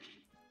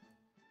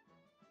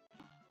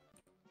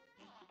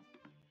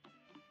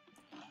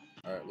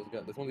 Alright, let's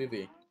go. This one's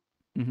easy.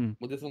 Mm-hmm.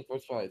 Well, this one's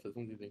first try, so this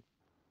one's easy.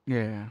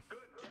 Yeah.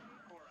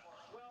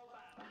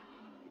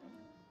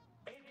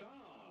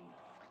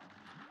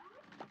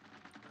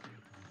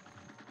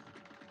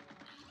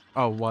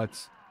 Oh,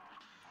 what?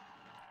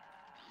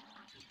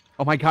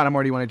 Oh my god, I'm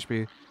already 1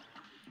 HP.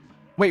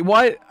 Wait,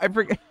 what? I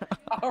forget.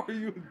 How are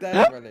you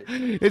dead already?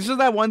 It's just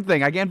that one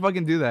thing. I can't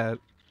fucking do that.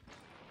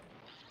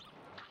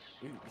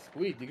 You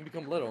squeak, you can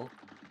become little.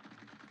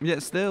 Yeah,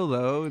 still,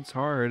 though. It's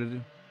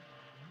hard.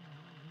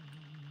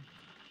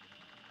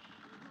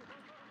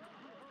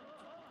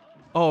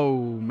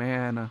 Oh,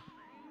 man.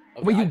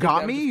 Okay, Wait, you I took got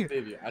damage me? just to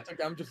save you. I took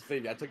damage just to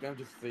save you. I took damage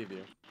just to save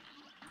you.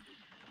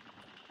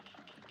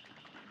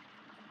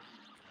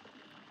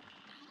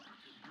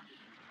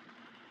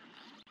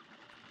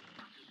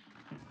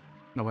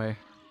 No way.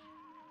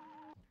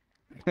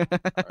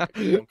 Alright,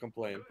 don't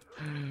complain.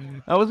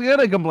 I was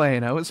gonna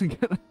complain. I wasn't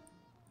gonna.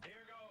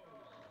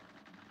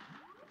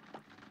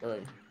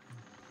 Alright.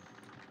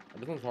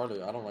 This one's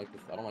harder. I don't like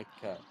this. I don't like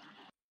the cat.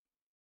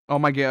 Oh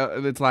my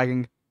god, it's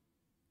lagging.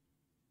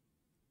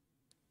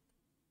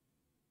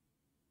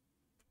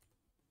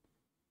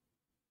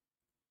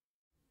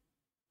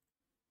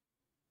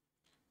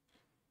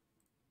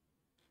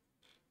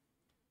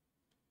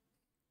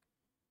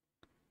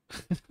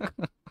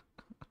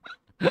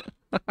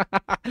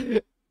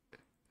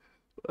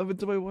 What happened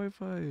to my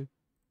Wi-Fi?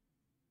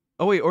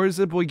 Oh wait, or is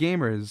it Boy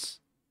Gamers?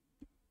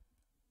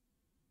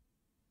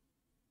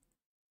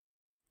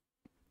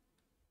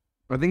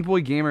 I think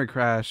Boy Gamer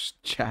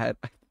crashed. Chat.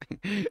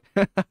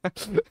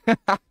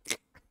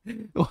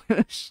 What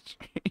a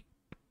stream.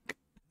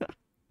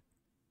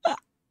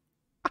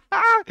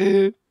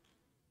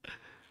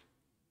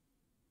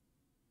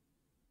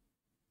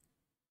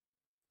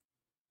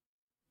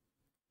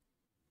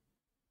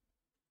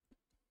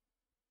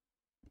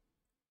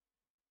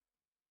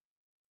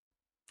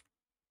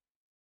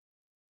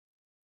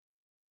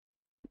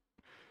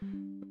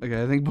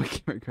 Okay, I think Boy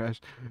Gamer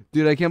crashed.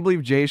 Dude, I can't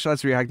believe J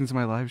Shot's reacting to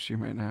my live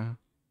stream right now.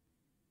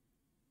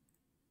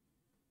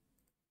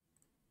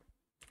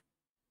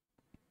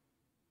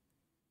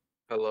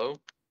 Hello?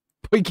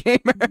 Boy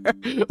Gamer!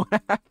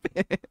 What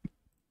happened?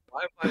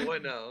 Why am I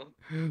what now?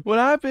 What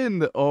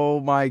happened? Oh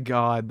my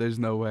god, there's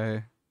no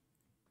way.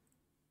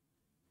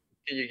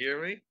 Can you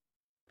hear me?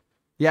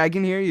 Yeah, I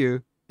can hear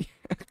you.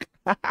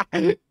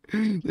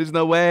 There's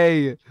no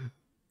way.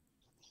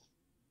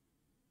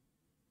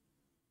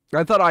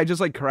 I thought I just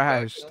like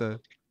crashed.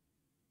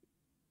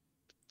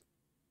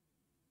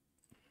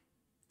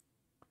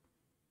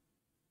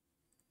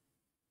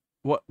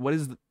 What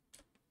is the...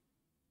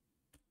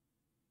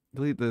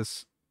 Delete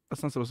this.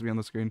 That's not supposed to be on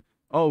the screen.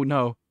 Oh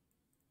no.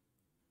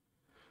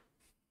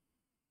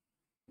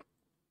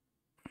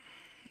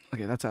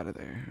 Okay, that's out of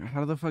there.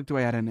 How the fuck do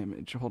I add an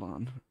image? Hold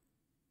on.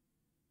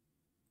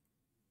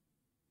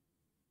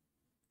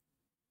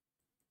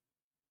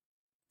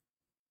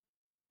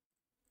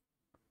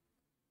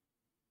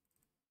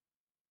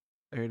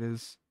 There it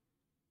is.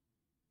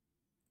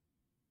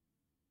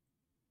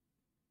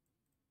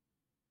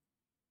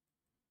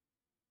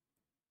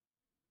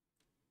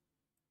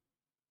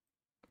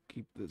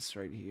 Keep this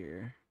right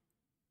here.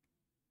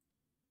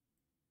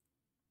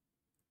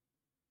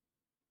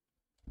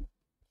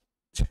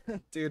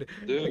 Dude,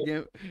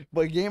 Dude.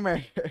 boy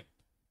gamer.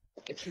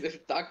 It's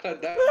not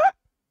cut down.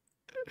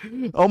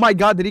 Oh my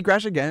god, did he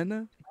crash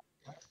again?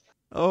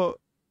 Oh,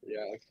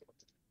 Yeah.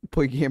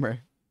 boy gamer.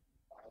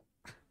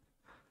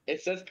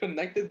 It says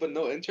connected but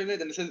no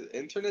internet, and it says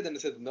internet, and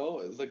it says no.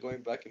 It's like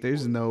going back and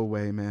There's forth. no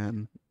way,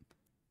 man.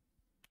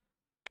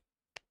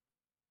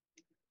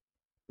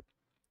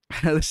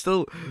 I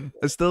still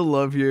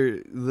love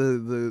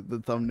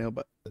the thumbnail,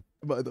 but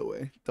by the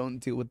way, don't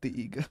deal with the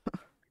ego.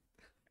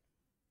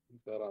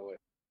 Hold on, wait.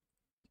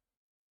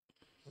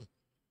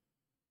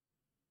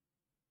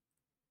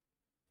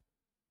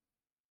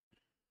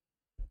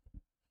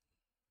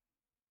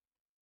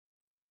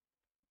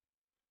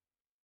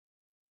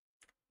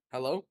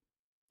 Hello?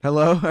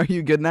 Hello, are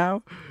you good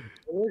now?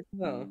 It works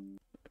now.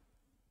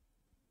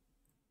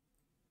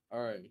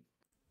 Alright.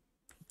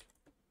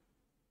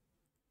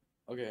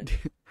 Okay.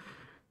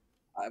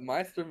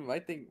 My stream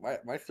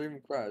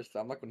crashed. So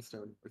I'm not gonna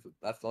stream.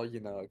 That's all you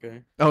know,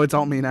 okay? Oh, it's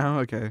all me now.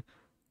 Okay.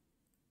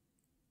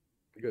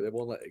 Because it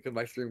won't let. Because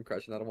my stream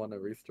crashed, and I don't want to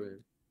restream.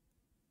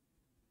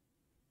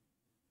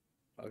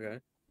 Okay.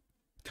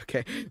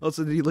 Okay.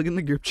 Also, did you look in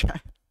the group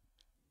chat?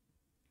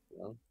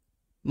 No.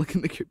 Look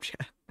in the group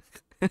chat.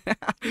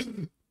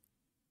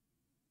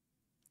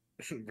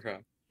 Bro.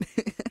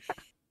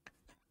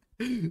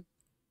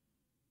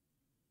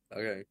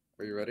 Okay.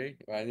 Are you ready?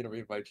 I need to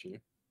reinvite you.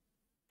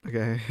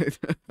 Okay.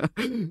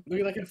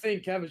 Look, like I'm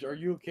saying, Cabbage, are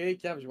you okay?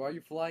 Cabbage, why are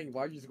you flying?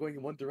 Why are you just going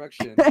in one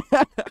direction?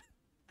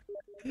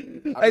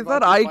 I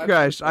thought I 5 times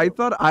crashed. I now.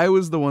 thought I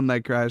was the one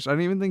that crashed. I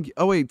didn't even think.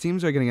 Oh wait,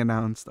 teams are getting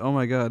announced. Oh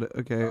my god.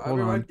 Okay, I hold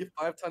on. revived you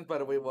 5 times, by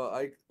the way, while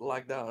I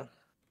lagged out.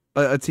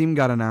 A team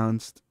got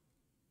announced.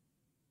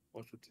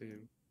 What's the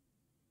team?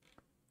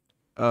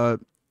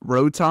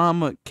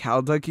 Rotom,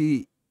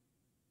 Kalducky,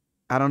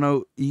 I don't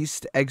know,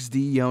 East,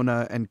 XD,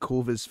 Yona, and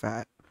Kulvis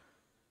Fat.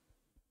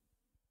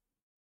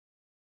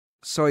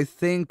 So I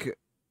think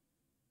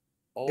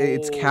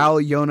it's Oh. Cal,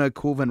 Yona,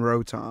 Kulvin,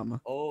 Rotom.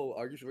 Oh,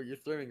 you're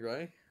streaming,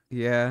 right?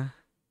 Yeah.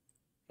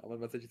 I'm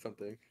gonna message you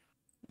something.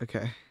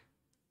 Okay.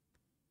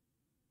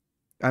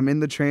 I'm in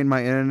the train.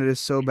 My internet is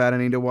so bad. I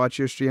need to watch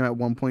your stream at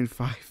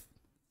 1.5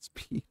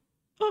 speed.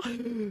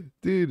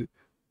 Dude.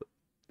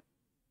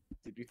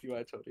 Did you see what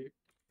I told you?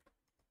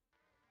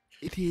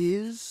 It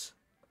is?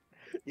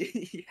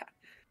 Yeah.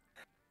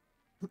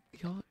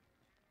 Yo.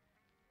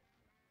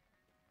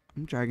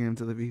 I'm dragging him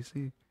to the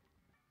VC.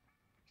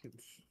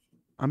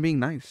 I'm being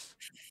nice.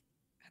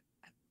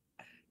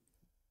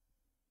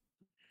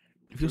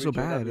 I feel Should so we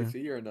join that bad.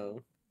 VC or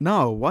no?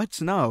 No,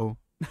 what? No.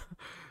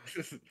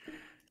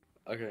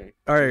 Okay.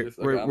 All So right, just,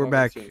 we're I'm we're on my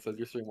back. stream. So is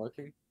your stream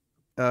working?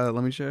 Let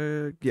me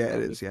check. Yeah, it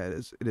I'm is. just, Yeah, it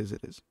is. It is.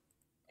 It is.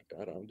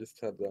 okay, I'm just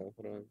tabbed out.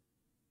 Hold on.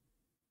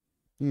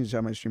 You can just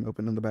have my stream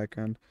open in the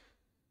background.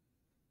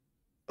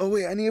 Oh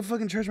wait, I need to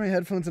fucking charge my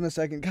headphones in a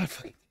second. God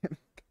fucking damn it.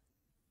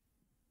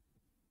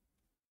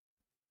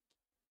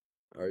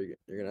 Are you're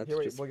gonna have Here, to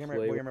wait, just boy gamer,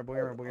 play boy with gamer, boy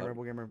gamer, boy gamer,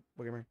 boy gamer,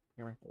 boy gamer,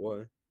 gamer.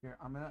 what? Here,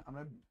 I'm gonna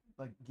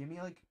like give me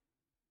like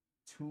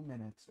 2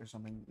 minutes or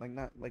something. Like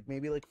not like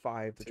maybe like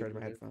 5 to 2 charge my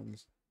minutes.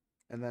 headphones,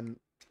 and then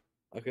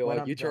Okay, when well,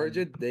 I'm you charge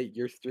done, it.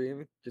 Your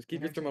stream. Just keep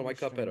then your I stream turn on my your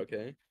Cuphead, stream.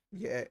 okay?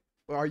 Yeah.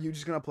 Well, are you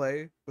just gonna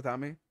play without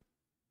me?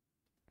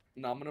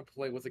 No, I'm gonna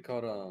play. What's it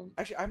called?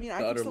 Actually, I mean, I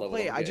The can other still level.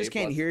 play. I'm gonna I get just A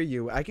can't plus. hear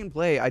you. I can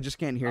play. I just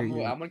can't hear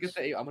you. I'm gonna get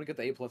the A. I'm gonna get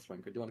the A plus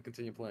rank. Do you want to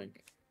continue playing?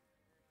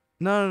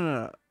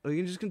 No. You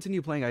can just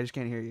continue playing. I just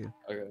can't hear you.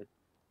 Okay.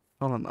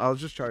 Hold on. I'll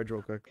just charge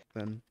real quick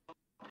then.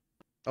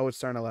 Oh, it's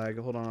starting to lag.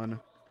 Hold on.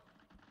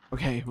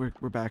 Okay, we're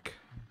back.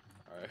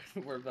 All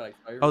right. We're back.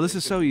 Oh, this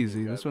is so Continue,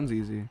 easy. This guys. one's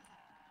easy.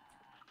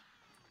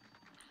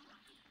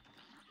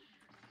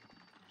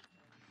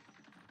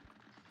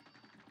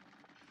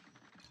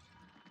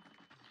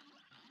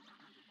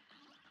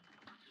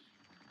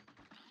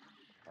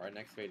 All right.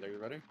 Next phase. Are you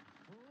ready?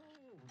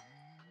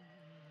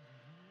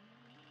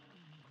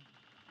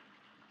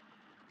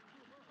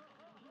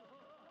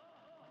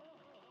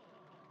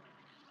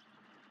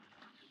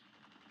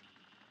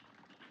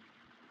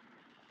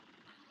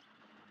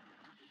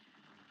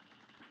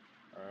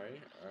 All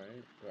right. All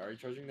right. Wait, are you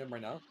charging them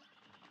right now?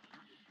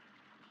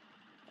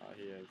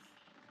 He is.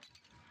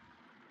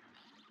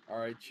 All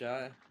right,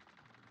 chat.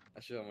 I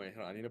should wait.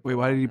 Hold on, I need to Wait, put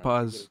why did on. he I need to get.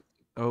 pause?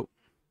 Oh,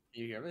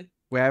 Can you hear me?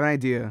 wait, I have an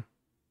idea.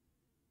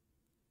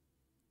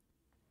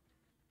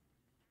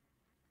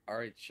 All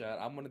right, chat.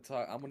 I'm gonna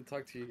talk. I'm gonna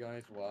talk to you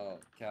guys while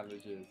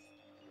Cabbage is.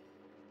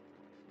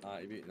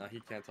 He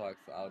can't talk,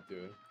 so I'll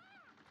do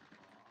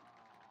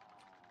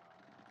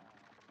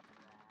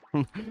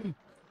it.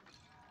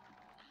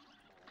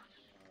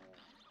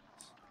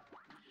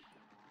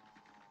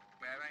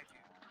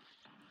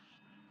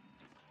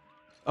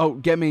 Oh,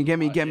 get me, get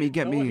me, Uh, get me, it-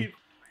 get no, me. he's-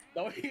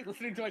 No, he's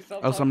listening to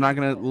myself. Also, I'm not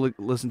gonna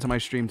listen to my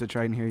stream to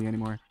try and hear you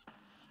anymore.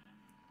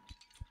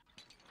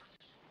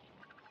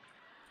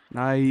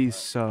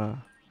 Nice.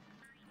 One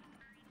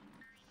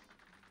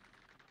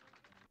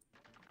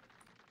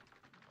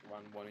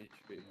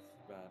HP. It's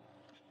bad.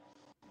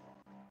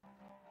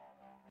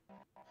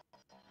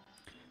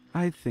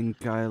 I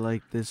think I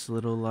like this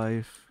little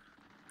life.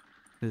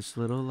 This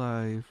little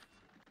life.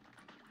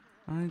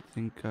 I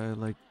think I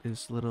like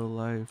this little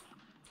life.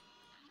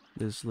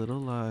 This little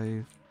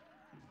life.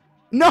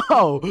 No!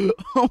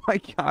 Oh my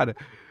god.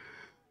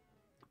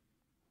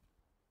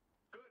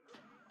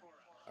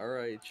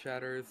 Alright,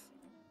 chatters.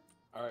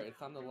 Alright, it's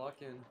time to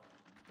lock in.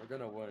 We're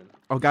gonna win.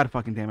 Oh god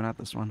fucking damn it, not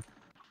this one.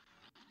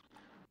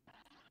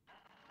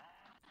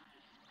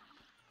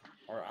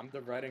 Alright, I'm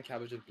the red and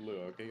cabbage is blue,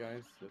 okay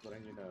guys? Just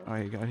letting you know. Oh,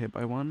 you got hit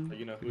by one. So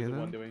you know who's Okay, the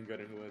one then. doing good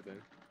and who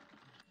isn't.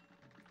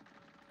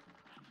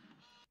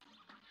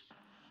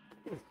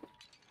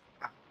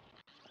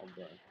 Oh,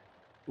 bro.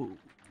 Ooh.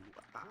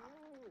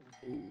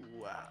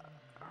 Ooh.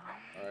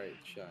 Alright,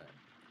 chat.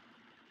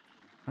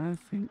 I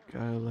think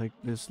I like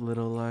this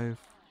little life.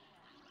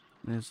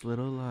 This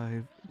little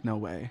life. No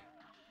way.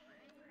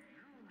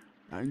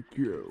 Thank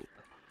you.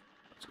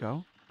 Let's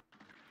go.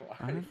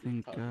 I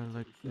think I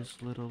like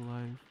this little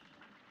life.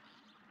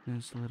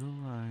 This little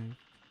life.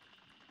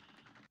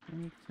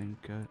 I think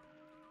I...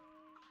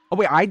 Oh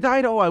wait, I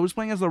died? Oh, I was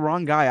playing as the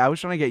wrong guy. I was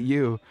trying to get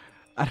you.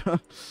 I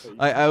don't...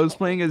 I was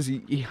playing as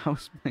I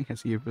was playing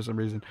as you for some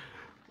reason.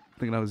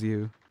 Thinking that was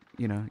you.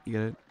 You know, you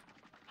get it?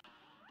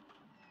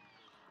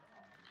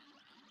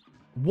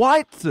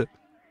 What?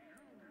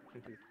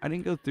 I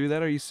didn't go through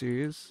that. Are you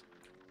serious?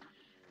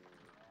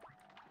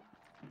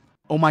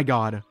 Oh my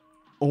god.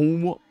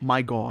 Oh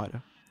my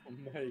god. Oh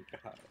my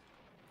god.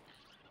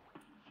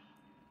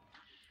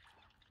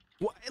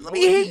 What? Let No me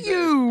way he hit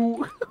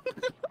you!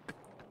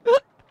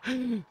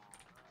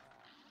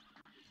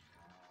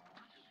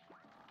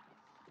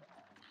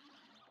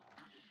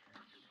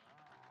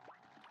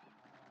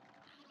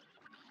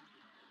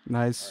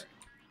 Nice.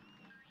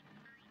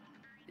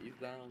 He's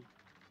down.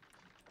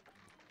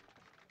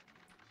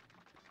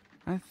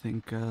 I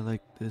think I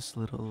like this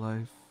little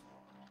life.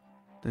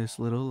 This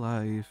little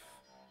life.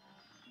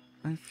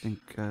 I think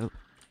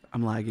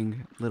I'm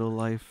lagging. Little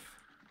life.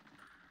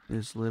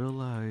 This little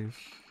life.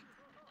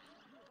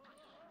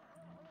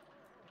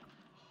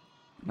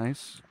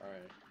 Nice.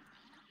 Alright.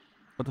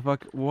 What the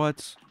fuck?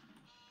 What?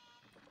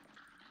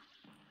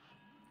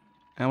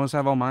 I almost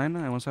have all mine.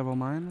 I almost have all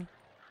mine.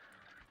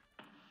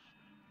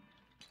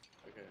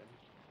 Okay.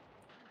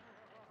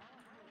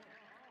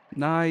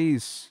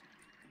 Nice.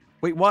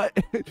 Wait, what?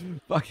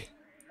 Fuck.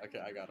 Okay,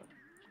 I got him.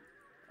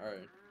 Alright.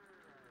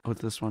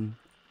 What's this one?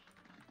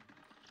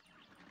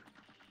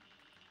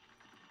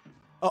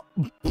 Oh,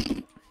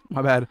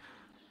 my bad.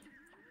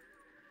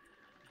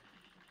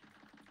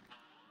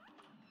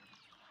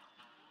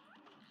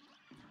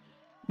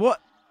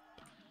 What?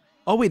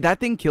 Oh wait, that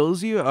thing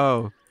kills you?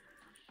 Oh.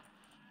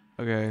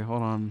 Okay,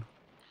 hold on.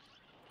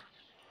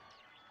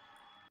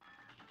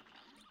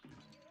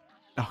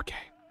 Okay.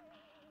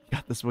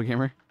 Got this, one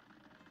gamer.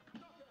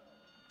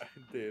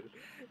 Dude,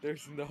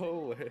 there's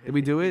no way. Did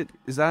we do it?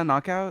 Is that a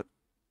knockout?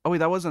 Oh wait,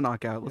 that was a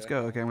knockout. Let's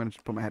go. Yeah. Okay, I'm gonna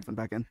just put my headphone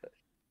back in.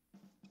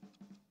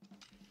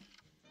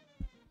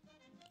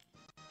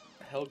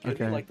 Hell, do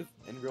Okay. you like this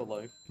in real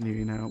life?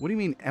 You know. What do you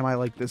mean? Am I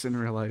like this in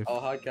real life?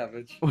 Oh, hi,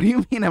 cabbage. What do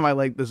you mean? Am I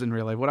like this in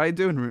real life? What I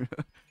do in real?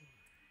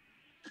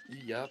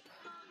 Yep.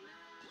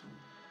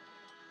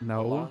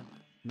 No. Hola.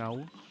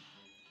 No.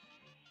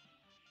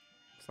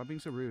 Stop being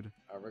so rude.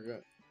 Alright, we're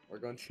good. We're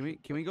going to.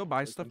 Can we go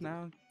buy stuff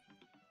now?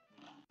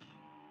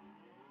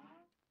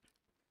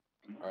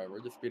 Alright,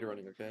 we're just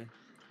speedrunning, okay?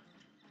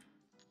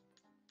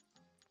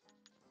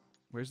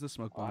 Where's the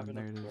smoke Oh, I have bomb?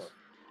 There it enough is. for-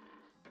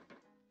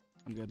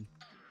 I'm good.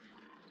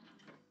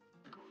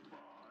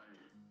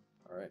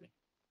 Alright.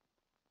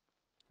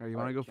 Alright, you want to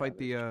Alright, go fight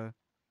the cabbage.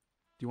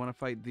 do you want to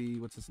fight the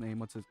what's his name?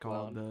 What's it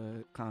called? Clown.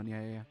 The clown.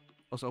 Yeah, yeah, yeah.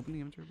 Also, open the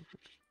inventory real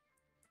quick.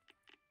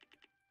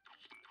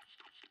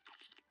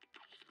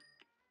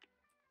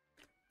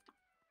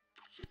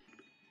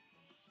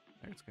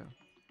 There, let's go.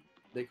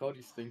 They called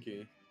you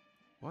stinky.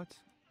 What?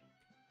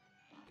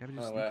 Cabbage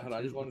is Oh, wait, sneaky hold on, I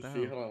too, just what want to the see.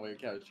 hell? Hold on, wait,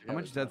 cabbage. How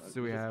much cabbage, deaths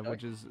do we just have? check.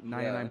 Which is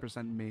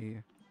 99% me.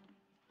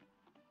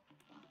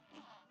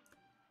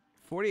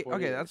 40. Okay,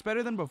 48. that's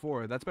better than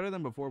before. That's better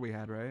than before we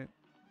had, right?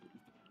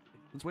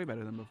 That's way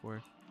better than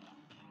before.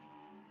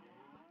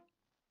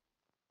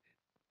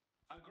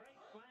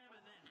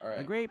 Alright.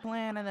 A great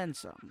plan and then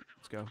some.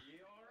 Let's go.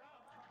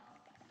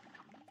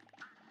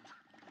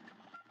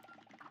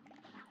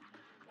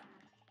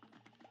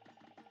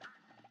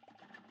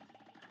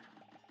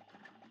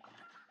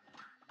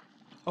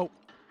 Oh,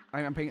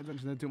 I'm paying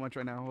attention to too much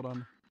right now. Hold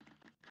on.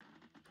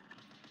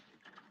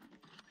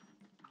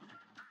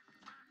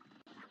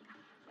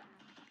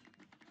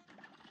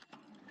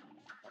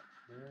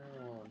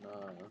 Oh,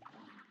 no.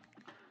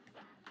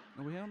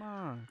 Oh hell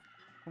no!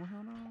 Oh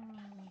hell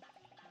no!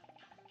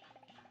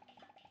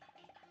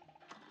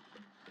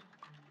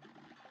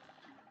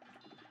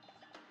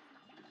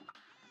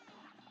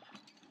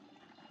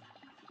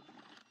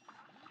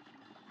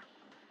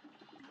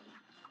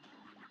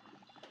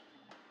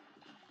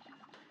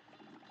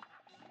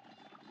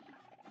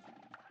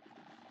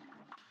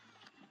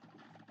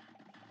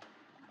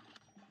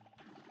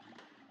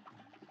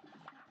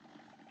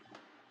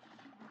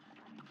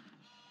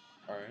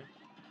 Alright.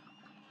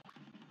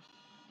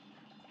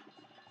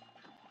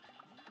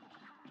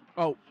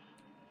 Oh.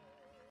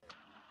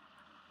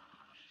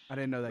 I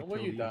didn't know that No way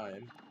killed you you.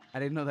 dying. I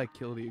didn't know that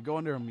killed you. Go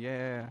under him.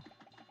 Yeah.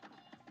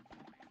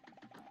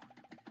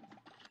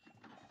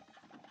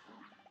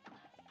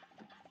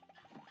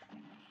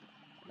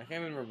 I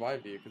can't even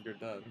revive you because you're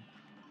dead.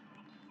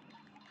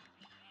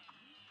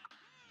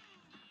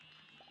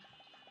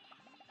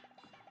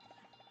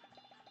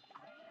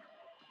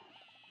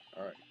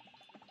 Alright.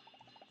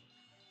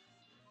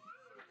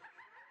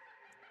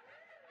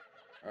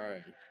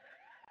 Alright.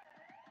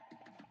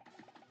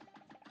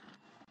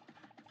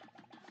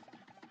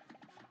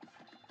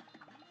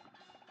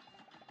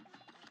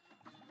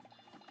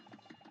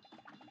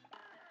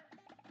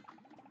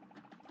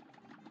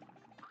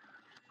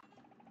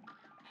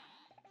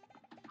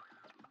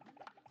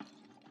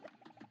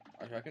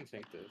 Okay, I can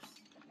tank this.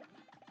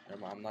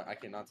 I'm not. I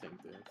cannot tank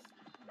this.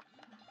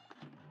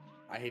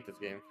 I hate this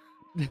game.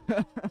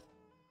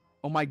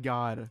 Oh my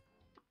god.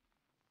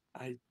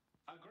 I.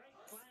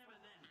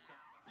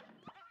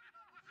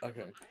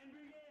 Okay.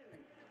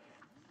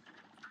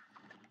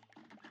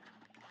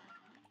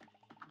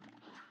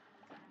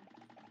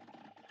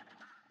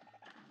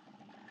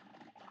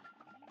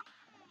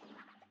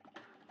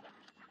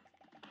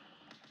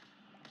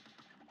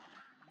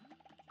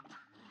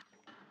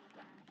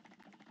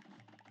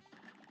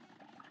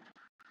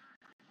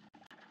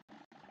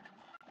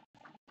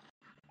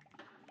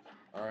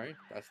 Alright,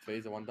 that's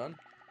phase one done.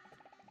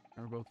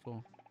 We're both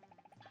full.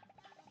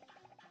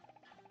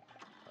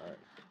 Alright.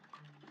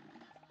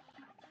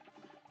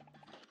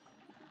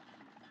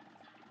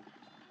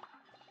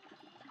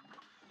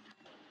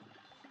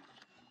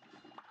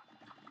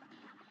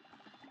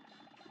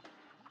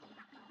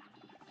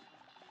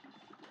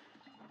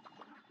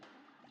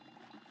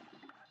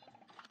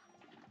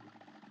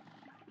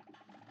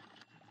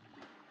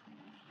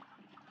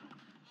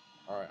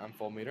 Alright, I'm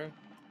full meter.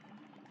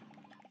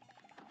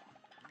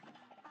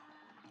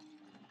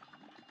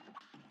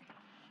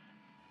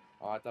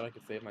 Oh, I thought I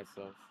could save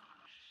myself.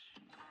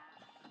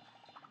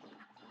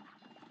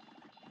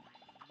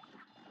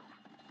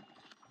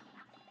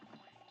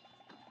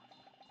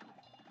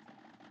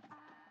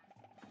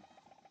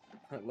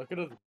 Look at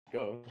us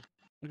go.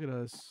 Look at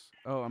us.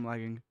 Oh, I'm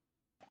lagging.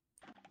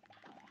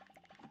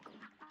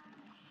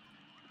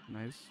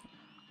 Nice.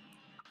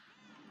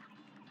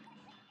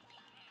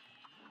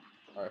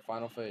 Alright,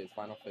 final phase,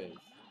 final phase.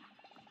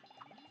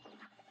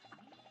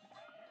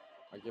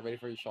 Alright, get ready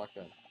for your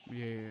shotgun.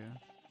 Yeah.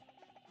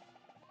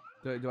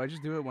 Do I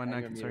just do it when And I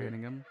your can start meter.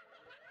 hitting him?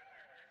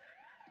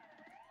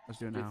 Let's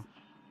do it now.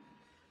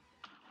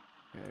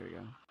 Okay, there we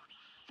go.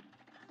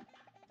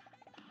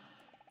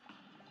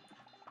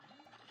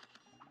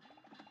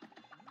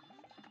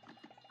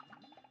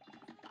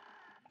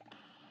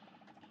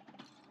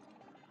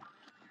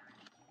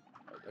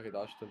 Okay,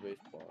 dodge the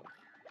baseball.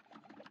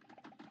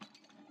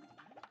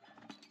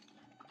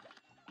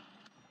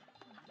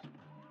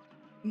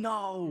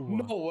 No!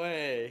 No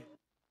way!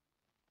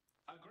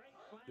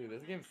 Dude,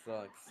 this game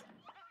sucks.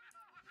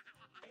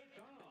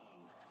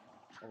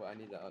 Oh, wait, I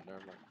need that. Oh, never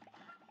mind.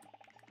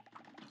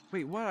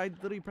 Wait, what? I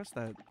literally pressed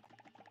that.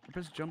 I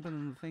pressed jump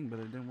in the thing, but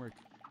it didn't work.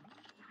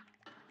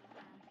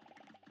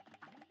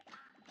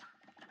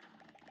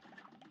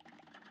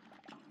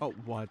 Oh,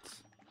 what?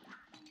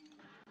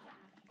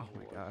 Oh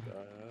my What god. the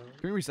hell?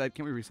 Can we reset?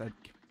 Can we reset?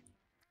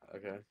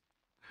 Okay.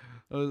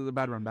 Oh, the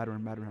bad run, bad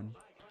run, bad run.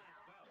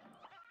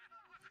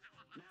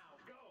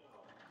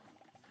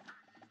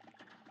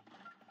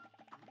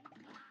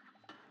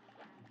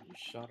 You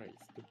shot it, you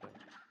stupid.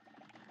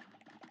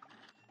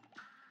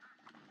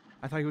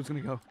 I thought he was gonna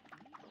go.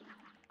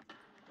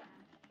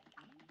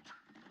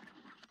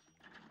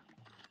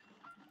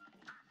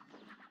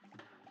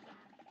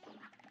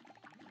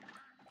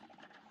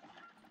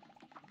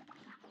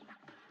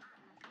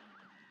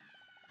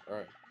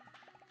 Alright.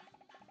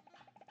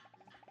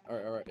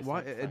 Alright. It's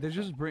Why? time to They're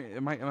just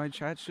bring. My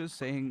chat's just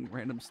saying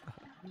random stuff.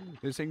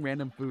 They're saying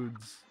random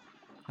foods.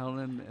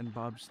 Helen and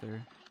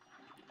Bobster.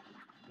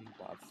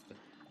 Lobster.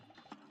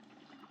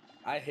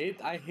 I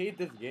hate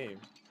this game.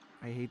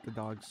 I hate the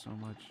dogs so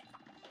much.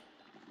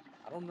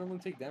 I don't normally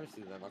take damage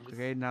to them. I'm just.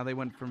 Okay, now they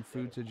went from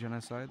food to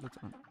genocide.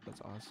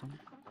 That's awesome.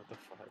 What the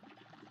fuck?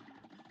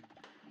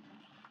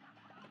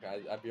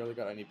 Okay, I barely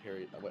got any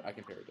parry. Wait, I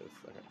can parry this.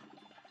 Okay.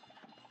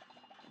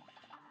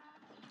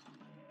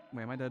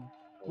 Wait, am I dead?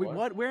 Wait, Wait,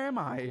 what? Where am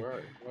I?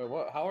 Wait,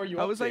 what? How are you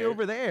How up was there? I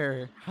over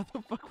there? How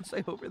the fuck was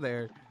I over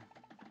there?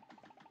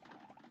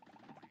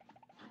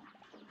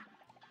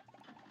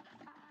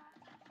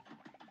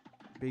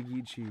 Big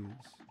E cheese.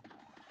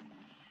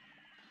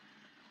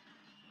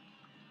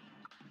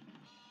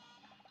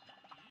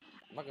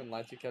 I'm not gonna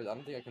lie to you, Kev. I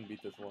don't think I can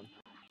beat this one.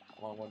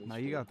 I'm on one. Now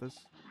you got this.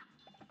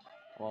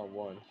 I'm on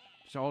one.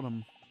 Just hold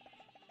him.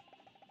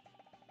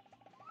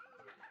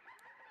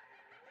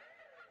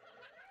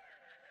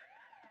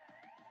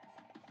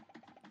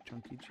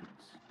 Chunky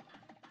cheese.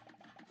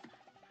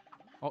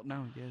 Oh,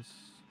 no, yes.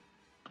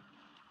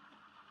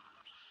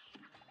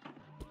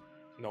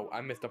 No, I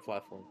missed the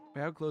platform.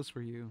 Wait, how close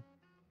were you?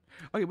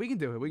 Okay, we can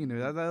do it. We can do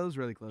it. That was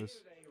really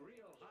close.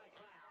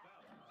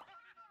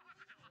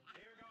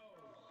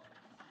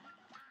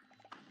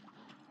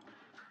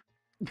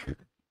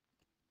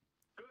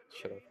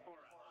 Shut up.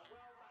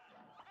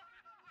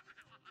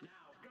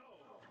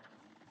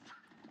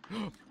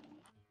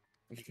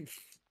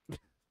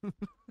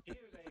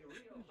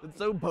 It's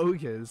so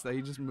bogus that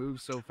he just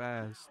moves so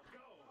fast.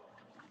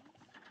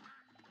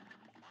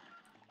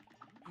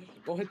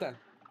 Don't hit that.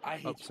 I Oh,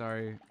 hate you.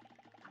 sorry.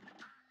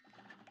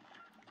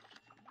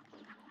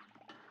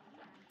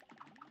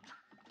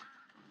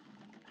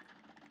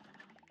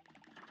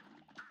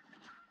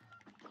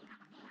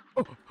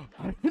 Oh,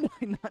 how did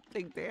I not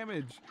take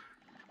damage?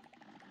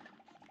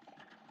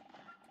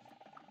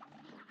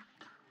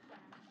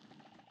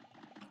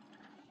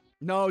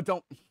 No,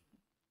 don't.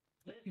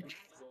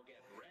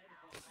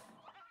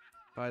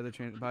 Bye the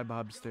train. Bye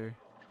Bobster.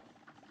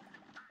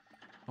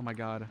 Oh my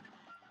god.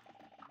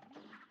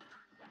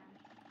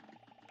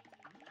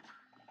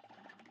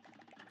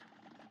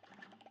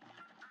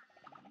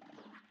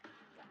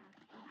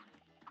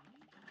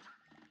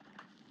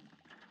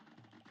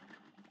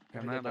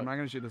 Okay, I'm not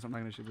gonna shoot this. I'm not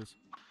gonna shoot this.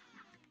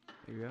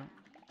 There you go.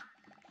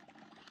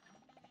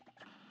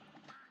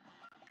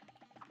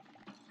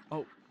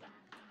 Oh.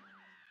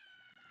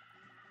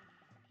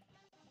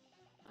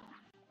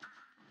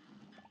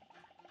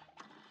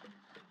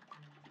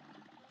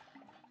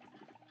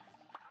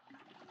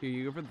 Here,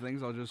 you go for the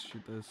things. I'll just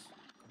shoot this.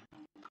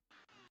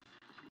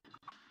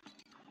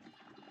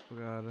 Oh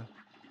god.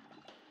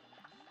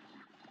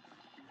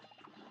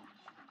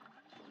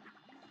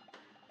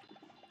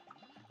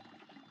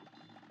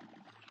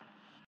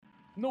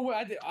 No way,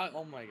 I did.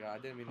 Oh my god, I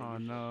didn't mean to Oh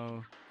use it.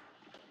 no.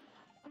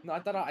 No, I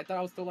thought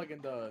I was still like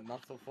in the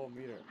not so full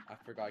meter. I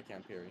forgot I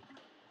can't parry.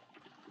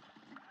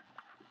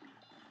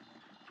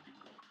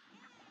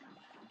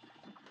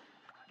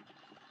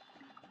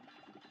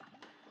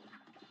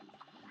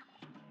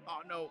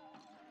 Oh no.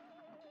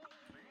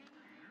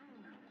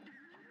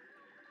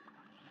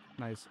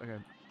 Nice. Okay.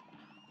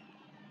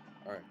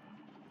 All right.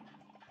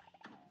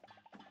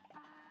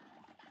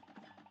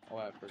 Oh,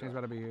 I Chain's forgot.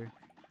 about to be here.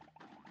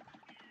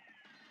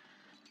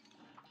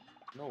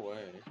 No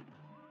way.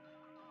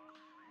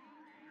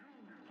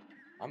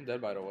 I'm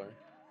dead, by the way.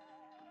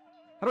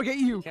 How do I get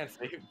You you? can't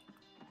save.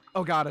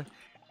 Oh god.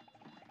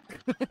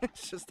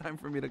 It's just time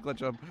for me to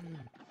glitch up.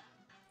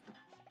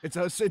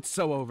 It's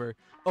so over.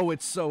 Oh,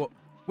 it's so.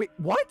 Wait,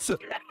 what?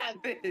 I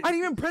didn't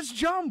even press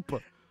jump.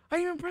 I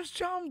didn't even press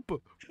jump.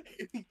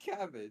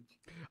 Cabbage.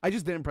 I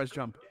just didn't press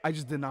jump. I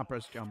just did not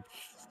press jump.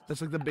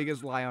 That's like the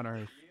biggest lie on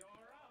earth.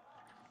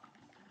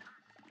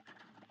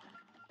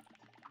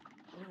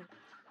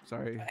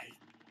 Sorry.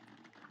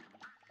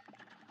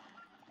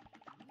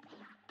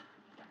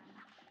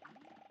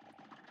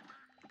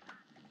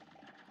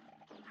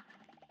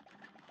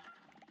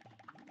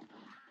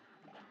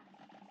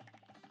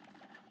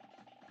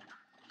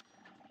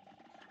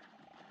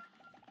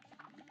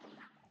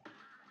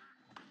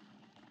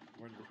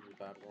 We're in this is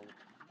a bad one.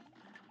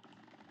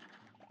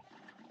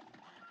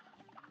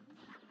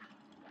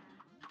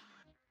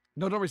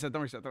 No, don't reset.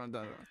 Don't reset. Don't.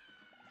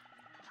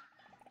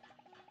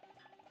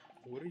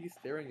 What are you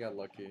staring at,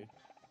 Lucky?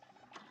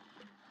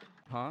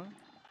 Huh?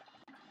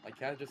 My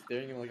cat's just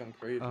staring at me like I'm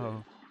crazy.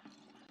 Oh.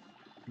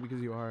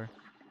 Because you are.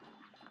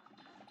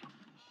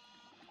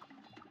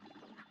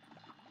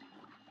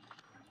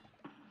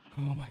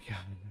 Oh my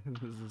god.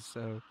 This is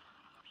so.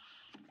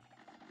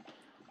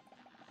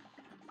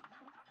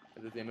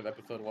 Is this the end of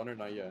episode 1 or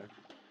not yet?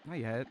 Not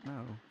yet.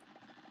 No.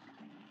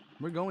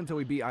 We're going till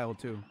we beat Isle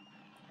 2.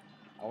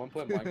 I want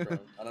to play Minecraft.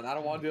 I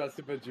don't want to do that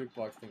stupid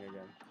jukebox thing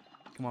again.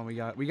 Come on, we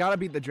gotta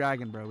beat the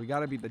dragon, bro. We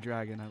gotta beat the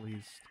dragon at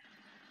least.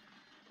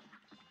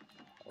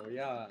 Oh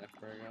yeah, I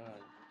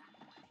forgot.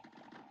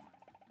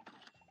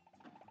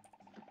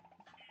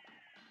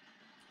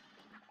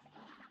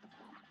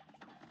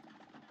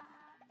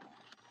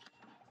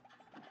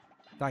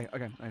 Die.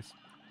 Okay, nice.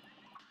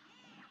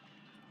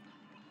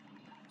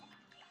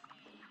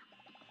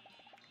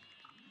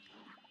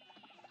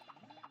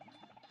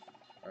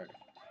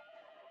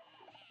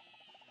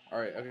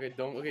 Alright, okay,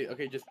 don't,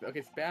 okay, just,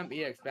 okay, spam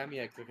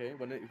EX, okay?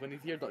 When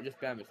he's here, don't, just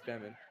spam it.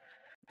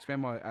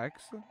 Spam what,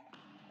 X?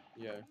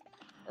 Yeah.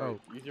 Alright,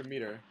 Oh. use your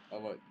meter. Oh,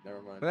 what?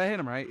 Never mind. But that hit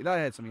him, right? That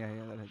hits him. Yeah,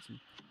 that hits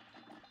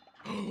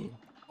him.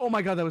 Oh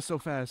my god, that was so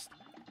fast.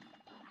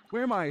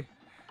 Where am I?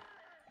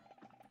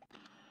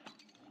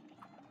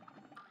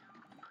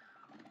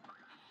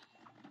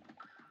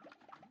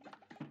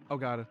 Oh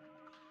god.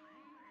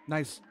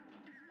 Nice.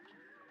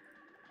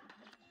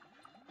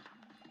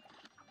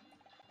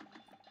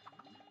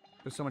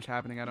 There's so much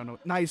happening, I don't know.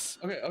 Nice!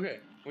 Okay,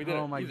 we did it.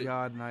 Oh my Easy.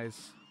 god,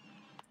 nice.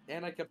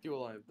 And I kept you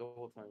alive the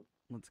whole time.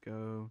 Let's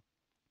go.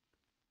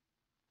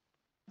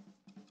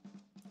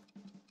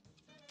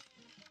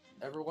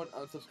 Everyone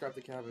unsubscribe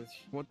to Cabbage.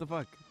 What the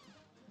fuck?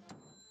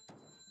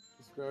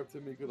 Subscribe to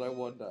me because I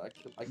won that.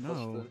 I clutched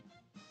No.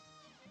 it.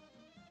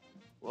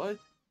 What?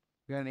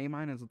 We got an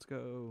A-, let's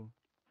go.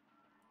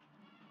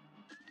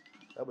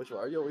 Cabbage, why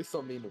are you always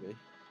so mean to me?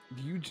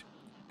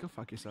 Go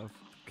fuck yourself.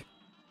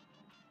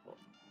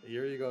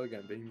 Here you go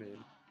again, being made.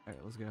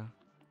 Alright, let's go.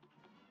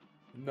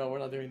 No, we're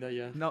not doing that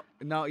yet. No,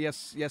 no,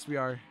 yes, we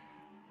are.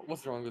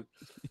 What's wrong with?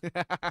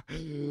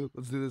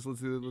 Let's do this,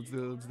 let's do it, let's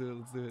do it, let's do it,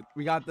 let's do it.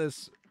 We got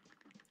this.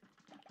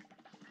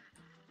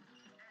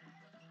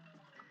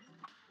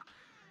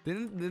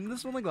 Didn't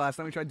this one, like, last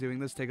time we tried doing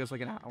this take us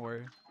like an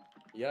hour?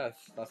 Yes,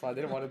 that's why I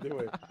didn't want to do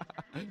it.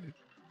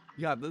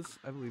 You got this.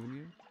 I believe in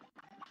you.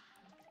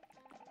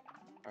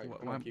 Alright, What-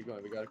 come on, what- keep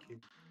going. We gotta keep.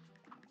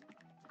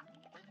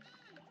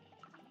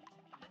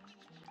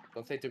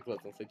 Don't stay too close.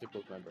 Don't stay too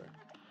close, remember.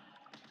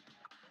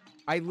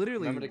 I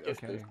literally. Remember to kiss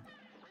Okay. this.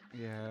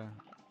 Yeah.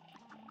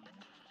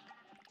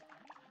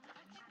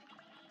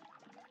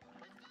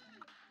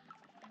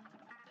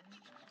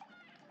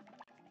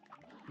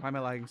 Why am I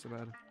lagging so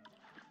bad?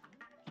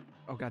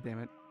 Oh, god damn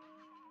it.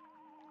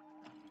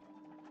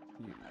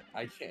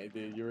 I can't,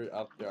 dude. You were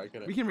up there. I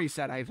couldn't. We can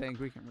reset, I think.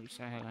 We can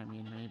reset. I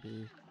mean,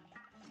 maybe.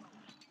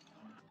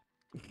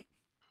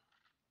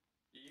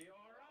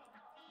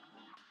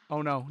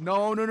 Oh no.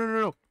 No, no, no,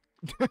 no, no.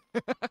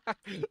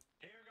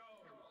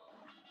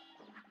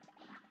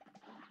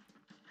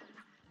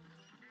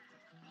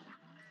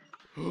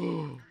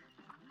 You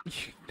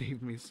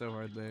saved me so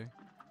hard there.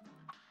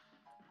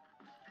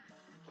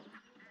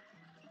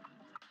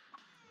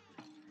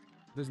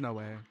 There's no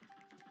way.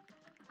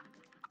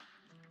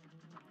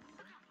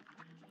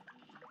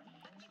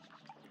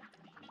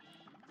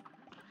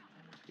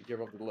 Be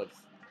careful of the lips.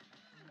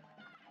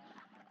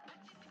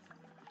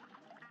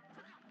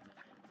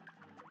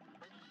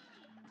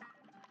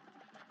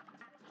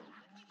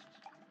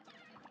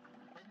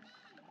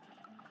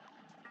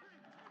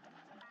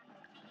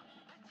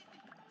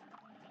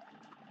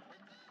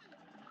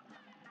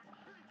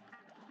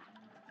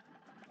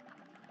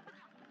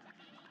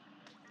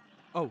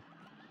 Oh.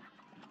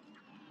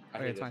 I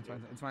Okay, hate it's fine, this it's fine,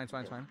 game. it's fine, it's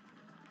fine, it's fine.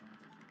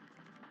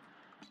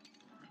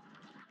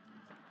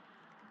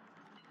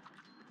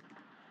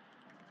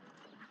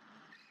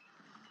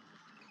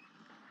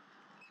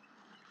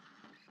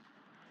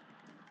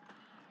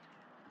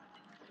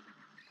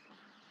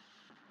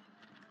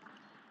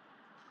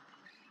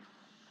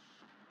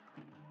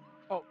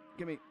 Oh,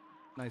 give me.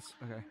 Nice,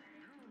 okay.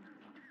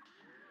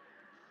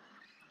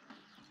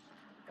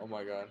 Oh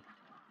my god.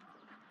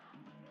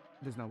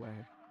 There's no way.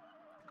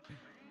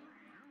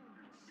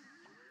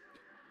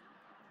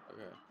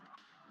 Okay.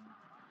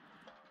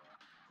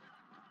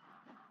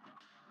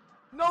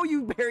 No,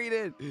 you buried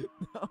it!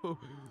 No.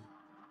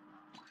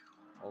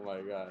 Oh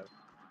my god.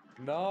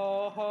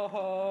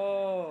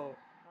 No.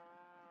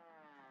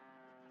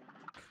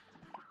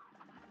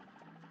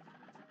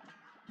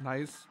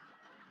 Nice.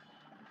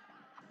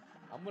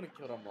 I'm gonna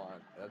kill them all.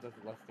 That's the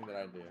last thing that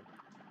I do.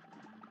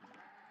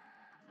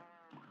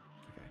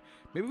 Okay.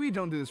 Maybe we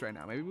don't do this right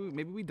now. Maybe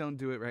we don't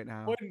do it right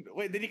now.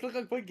 Wait, did he click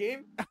on quit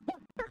game? Fuck.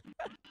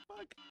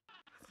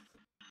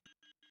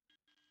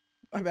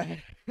 My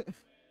bad. You're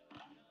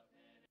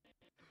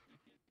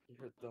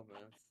a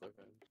dumbass.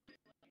 Okay.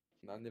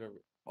 Now I need a.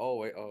 Oh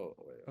wait. Oh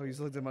wait. Oh, you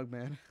selected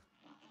Mugman.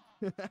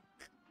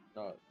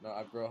 No,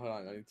 bro. Hold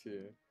on. I need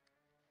to.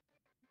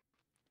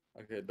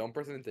 Okay, don't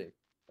press anything.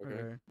 Okay.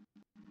 Okay.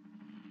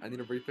 I need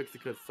to refix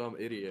because some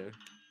idiot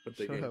put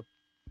the Shut game. up.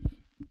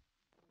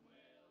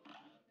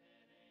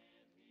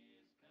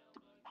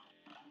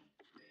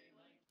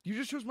 You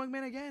just chose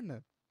Mugman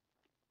again.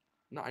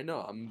 No, I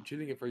know. I'm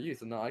choosing it for you,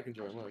 so now I can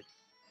join. Look.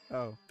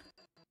 Oh.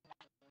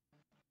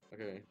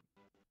 Okay.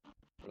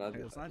 Well,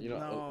 Okay, let's not- you know,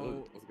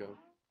 no. let's go.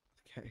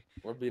 Okay.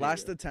 We're beating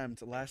Last it.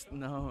 attempt. Last.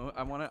 No.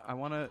 I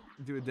wanna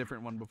do a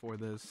different one before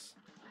this.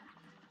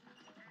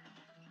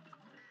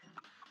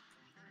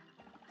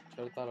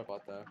 Should have thought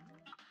about that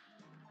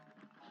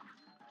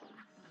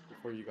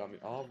before you got me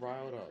all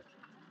riled up.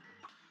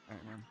 All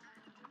right, man.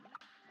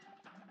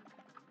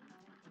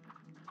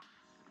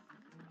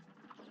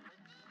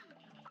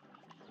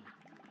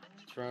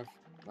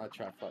 Not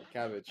Trev, fuck,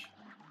 Cabbage.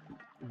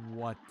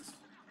 What?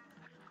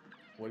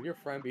 Would your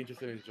friend be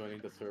interested in joining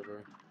the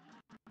server?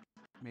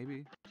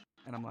 Maybe.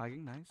 And I'm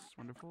lagging. Nice.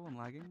 Wonderful. I'm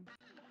lagging.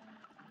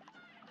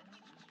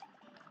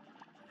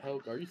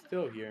 Helg, are you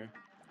still here?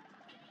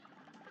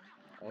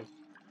 Oh,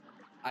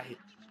 I hate.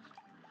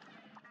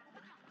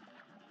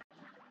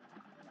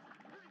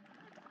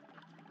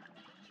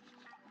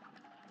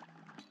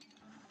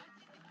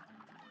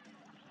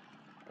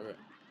 Okay.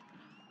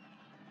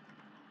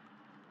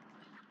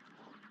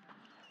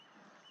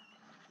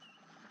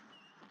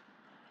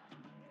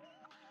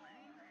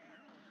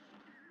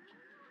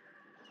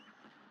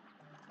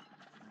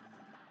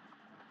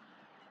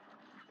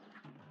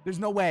 There's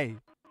no way.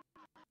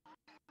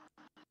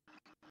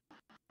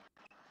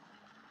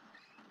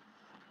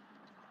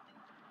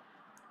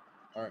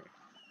 All right.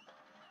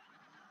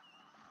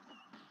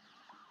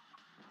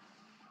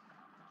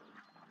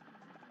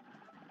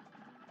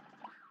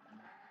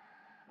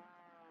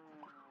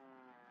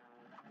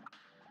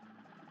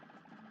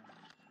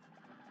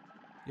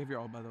 You have your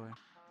ult, by the way.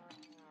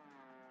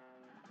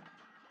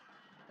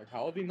 Like,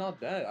 how is he not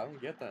dead? I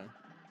don't get that.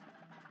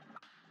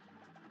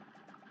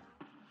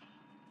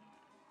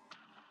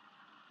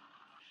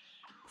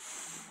 Oh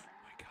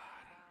my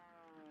god.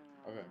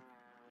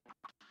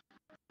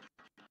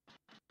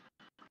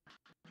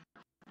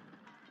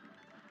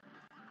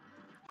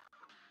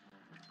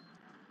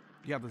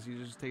 You got this.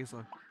 You just take it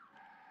slow.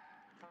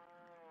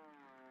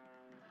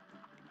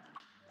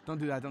 Don't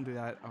do that. Don't do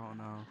that. Oh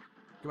no.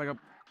 Go back up.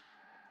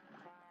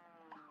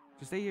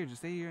 Just stay here. Just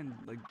stay here and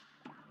like.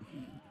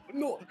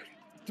 No!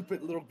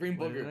 Stupid little green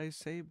What did booger. I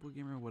say, Blue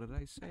Gamer? What did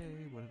I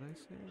say? What did I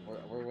say?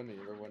 We're winning.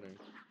 We're winning.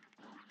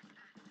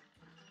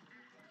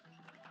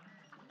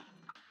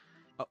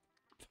 Oh.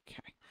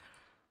 Okay.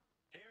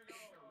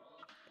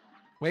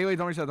 Wait.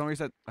 Don't reset. Don't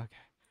reset. Okay.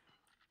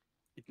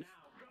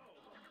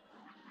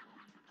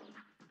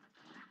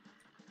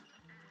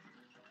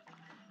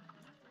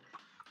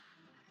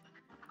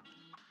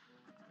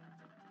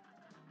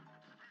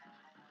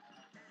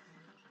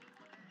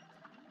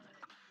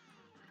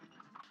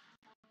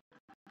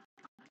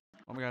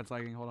 Oh my god, it's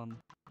lagging. Hold on.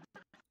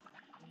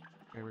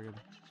 Okay, we're good.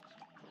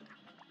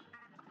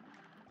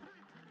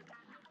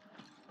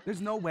 There's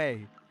no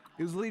way.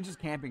 It was literally just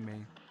camping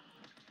me.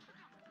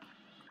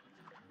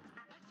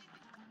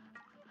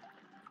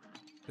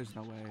 There's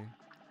no way.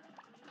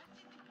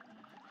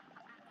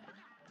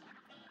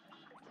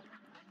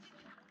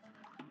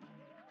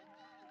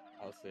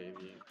 I'll save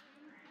you.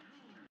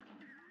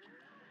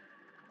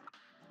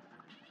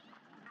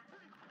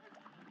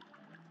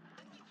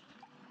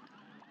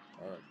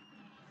 Alright.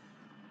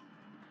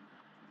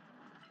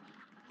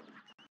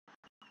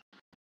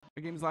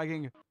 The game's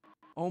lagging.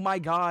 Oh my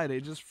god,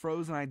 it just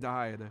froze and I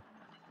died.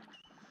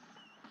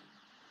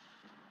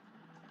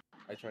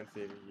 I tried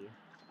saving you.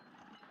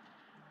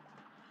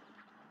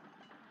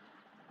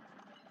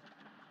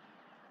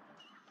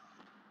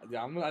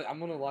 Yeah, I'm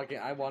gonna log in.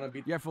 I wanna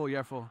beat. You're full,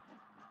 you're full.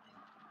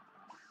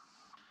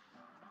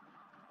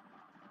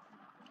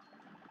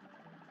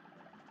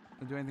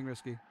 Don't do anything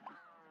risky.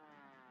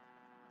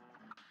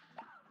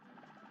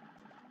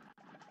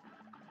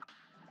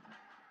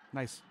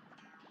 Nice.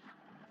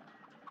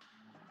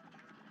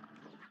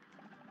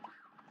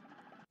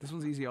 This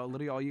one's easy.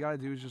 Literally, all you gotta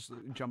do is just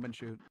jump and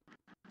shoot.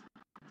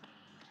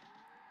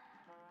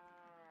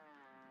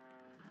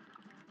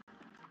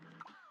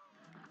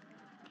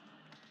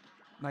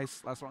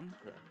 Nice. Last one.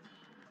 Okay.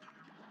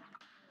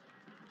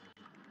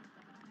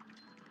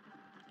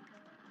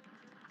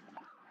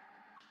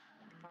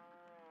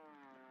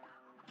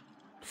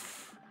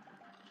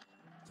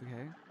 It's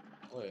okay.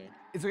 Wait.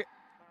 It's okay.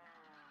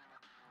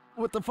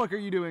 What the fuck are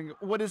you doing?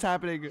 What is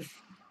happening?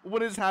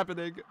 What is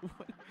happening?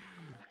 What?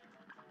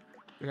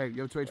 Okay,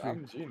 you have 2 HP.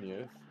 I'm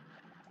genius.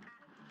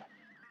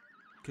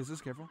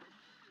 Kisses, careful.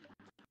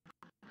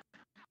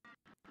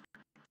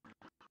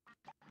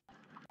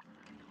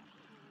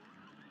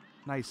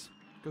 Nice.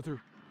 Go through.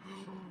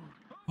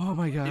 Oh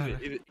my god.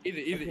 Easy. Okay,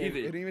 it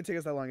didn't even take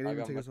us that long. It didn't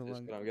even take us that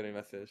long. I'm getting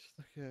messaged.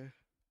 Okay.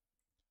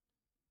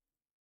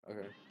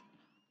 Okay.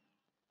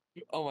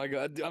 Oh my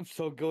god, dude, I'm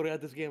so good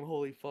at this game.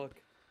 Holy fuck.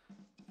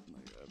 Oh my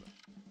god.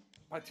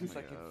 My 2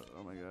 seconds.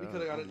 Oh my god. We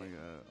could've got Oh it. my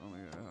god. Oh my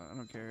god. I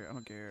don't care. I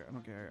don't care. I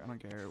don't care. I don't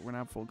care. We're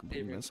not full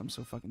completing David. this. I'm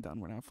so fucking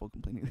done. We're not full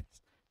completing this.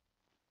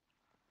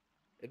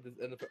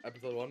 In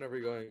episode 1, are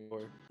we going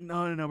more?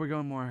 No. We're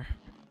going more.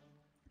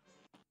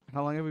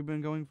 How long have we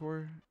been going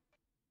for?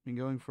 Been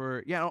going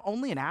for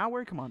only an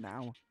hour. Come on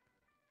now.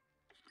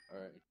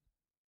 Alright.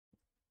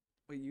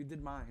 Wait, you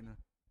did mine.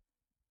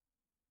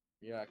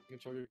 Yeah, I can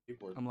control your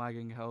keyboard. I'm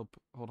lagging. Help.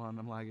 Hold on.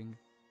 I'm lagging.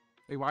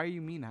 Wait, why are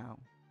you me now?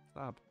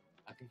 Stop.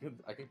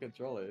 I can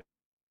control it.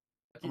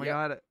 Oh my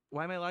god.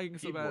 Why am I lagging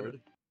so bad?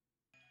 Keyboard.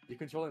 You're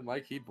controlling my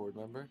keyboard,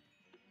 remember?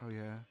 Oh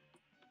yeah.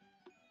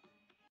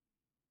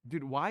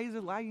 Dude, why is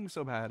it lagging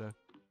so bad?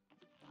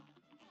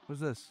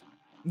 What's this?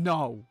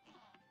 No.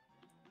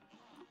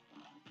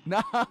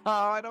 No,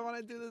 I don't want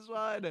to do this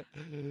one.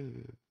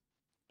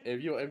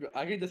 If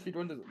I can just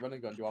speedrun the running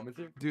gun, do you want me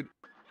to? Dude,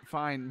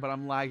 fine, but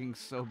I'm lagging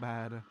so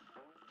bad.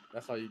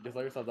 That's how you just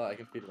let yourself die. I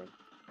can speedrun.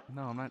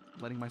 No, I'm not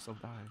letting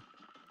myself die.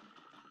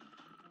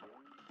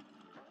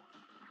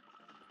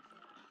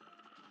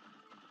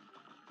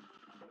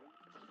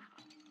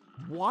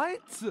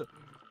 What?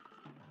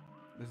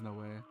 There's no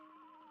way.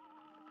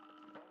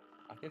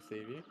 I can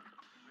save you.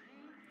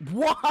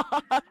 What?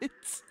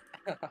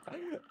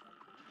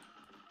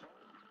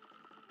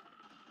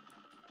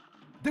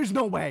 There's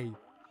no way.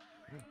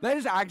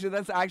 That's actually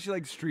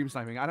like stream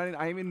sniping. I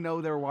didn't even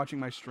know they were watching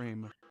my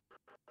stream.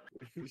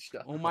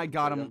 Shut Oh my up,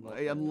 god, dude, not I'm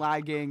playing.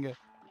 lagging.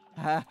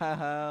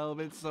 Help,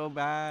 it's so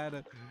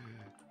bad.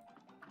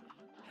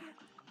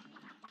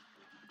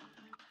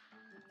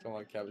 Come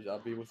on, Cabbage. I'll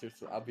be with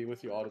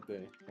you all the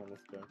day. Come on,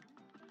 let's go.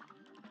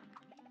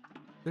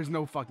 There's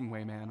no fucking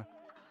way, man.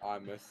 I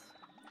miss.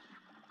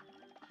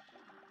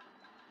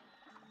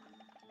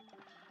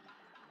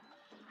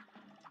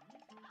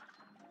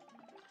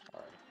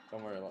 Alright,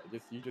 don't worry.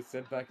 You just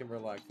sit back and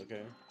relax,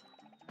 okay?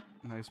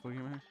 Nice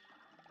Boogeyman.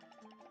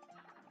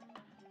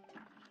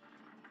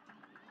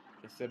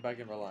 Just sit back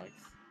and relax.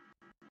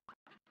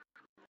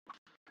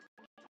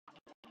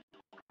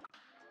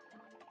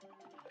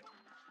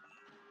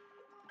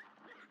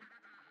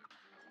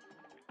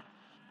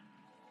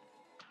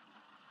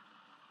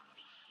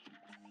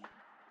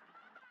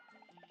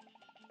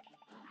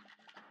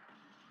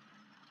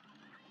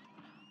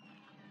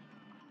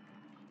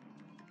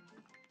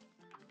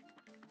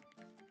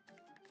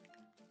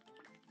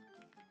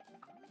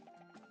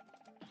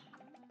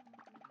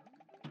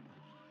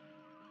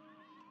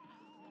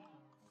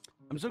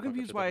 I'm so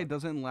confused why it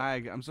doesn't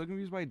lag. I'm so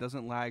confused why it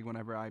doesn't lag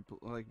whenever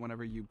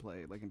whenever you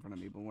play like in front of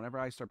me, but whenever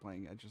I start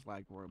playing, it just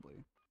lag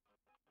horribly.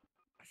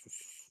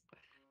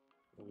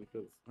 Well,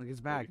 because Like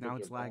it's back now. you're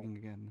It's lagging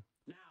again.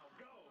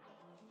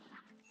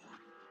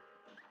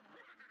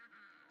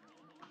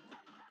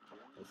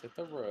 Let's hit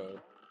the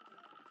road.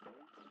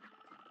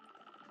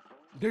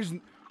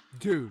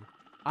 Dude,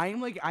 I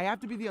have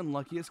to be the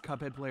unluckiest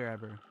Cuphead player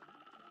ever.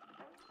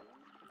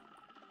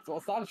 So I'll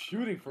stop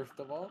shooting first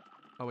of all.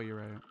 Oh wait, you're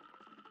right.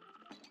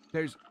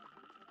 I'm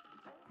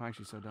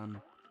actually so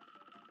done.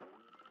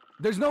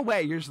 There's no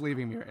way you're just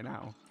leaving me right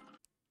now.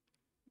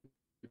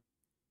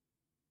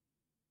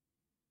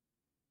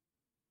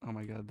 Oh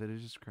my god, did it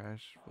just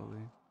crash fully?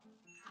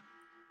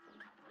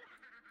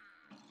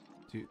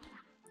 Dude.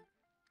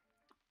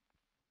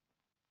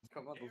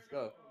 Come on, let's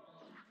go.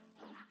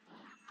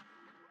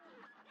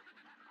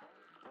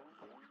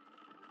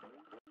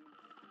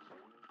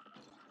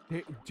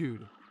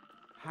 Dude.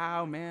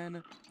 How,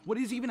 man? What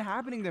is even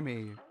happening to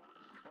me?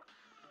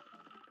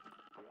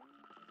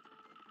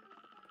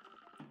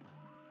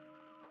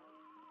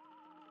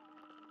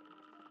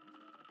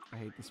 I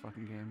hate this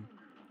fucking game.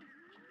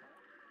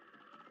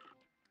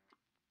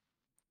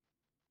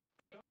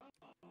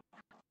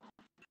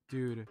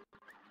 Dude.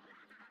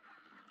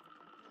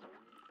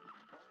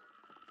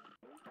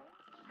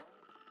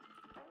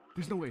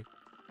 There's no way.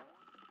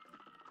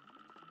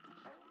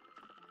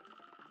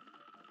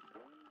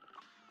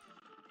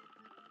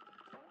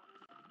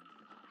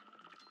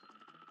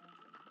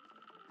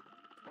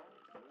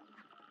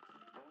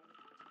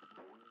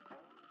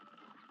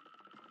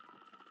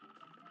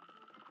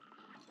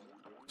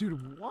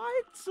 Dude, what?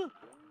 Let's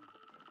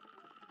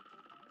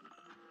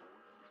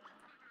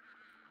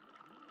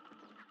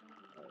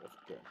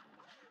go.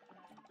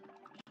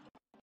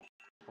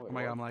 Oh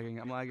my god, I'm lagging.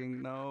 I'm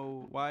lagging.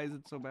 No. Why is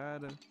it so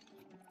bad?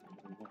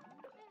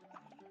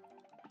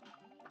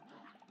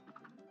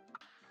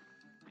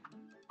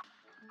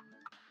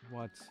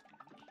 What?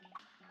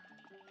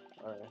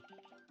 Alright.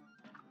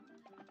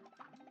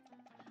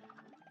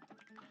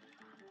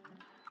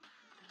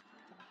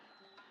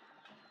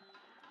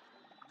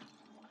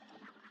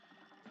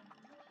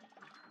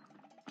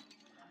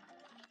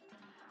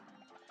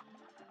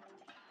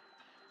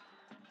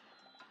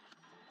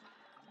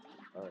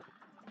 Alright.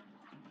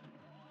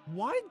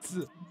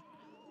 What?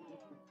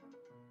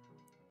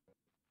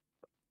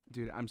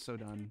 Dude, I'm so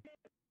done.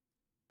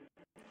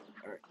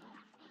 Alright.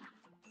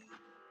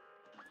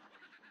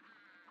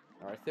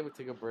 Alright, say we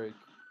take a break.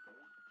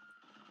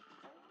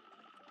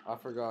 I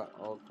forgot.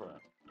 Oh crap.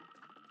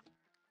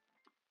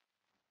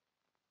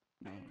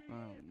 No.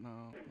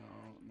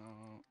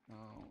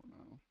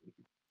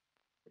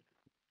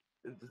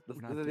 This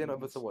We're not is the doing end of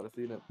this. episode 1. It's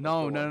the end.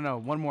 No.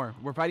 One more.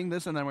 We're fighting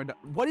this and then we're done.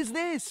 What is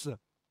this?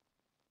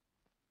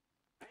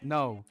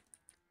 No.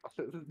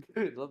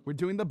 Dude, We're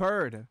doing the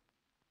bird.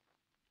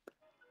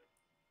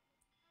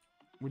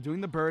 We're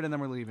doing the bird and then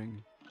we're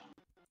leaving.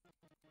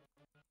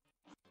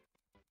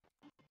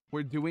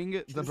 We're doing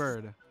the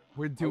bird.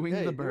 We're doing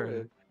okay, the bird. Do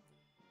it.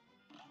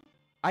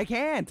 I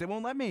can't. It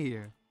won't let me.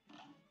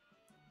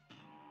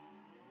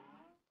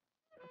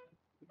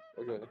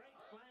 Okay.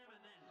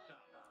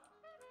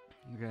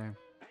 Okay.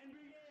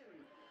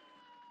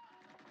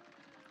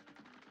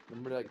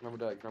 Remember that.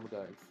 Remember that. Remember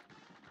that.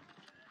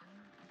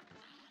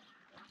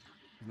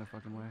 There's no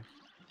fucking way.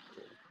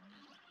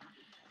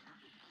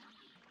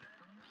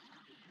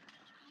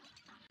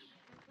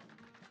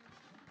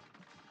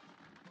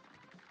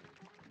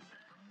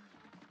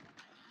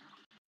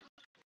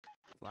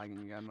 It's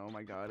lagging again. Oh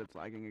my god, it's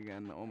lagging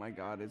again. Oh my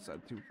god, it's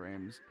at 2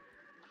 frames.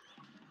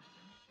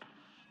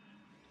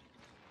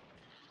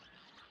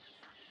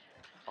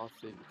 I'll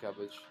save you,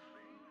 cabbage.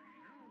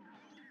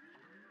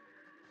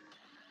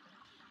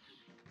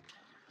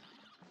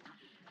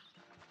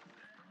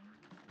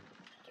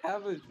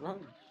 Cabbage, run.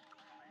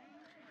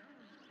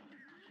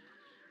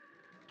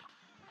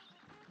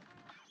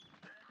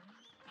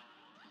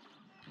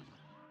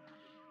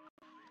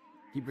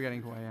 Keep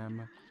forgetting who I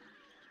am.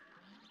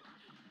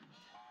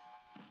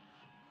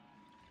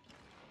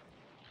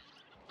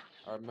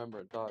 I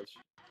remember. Dodge.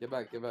 Get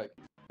back. Get back.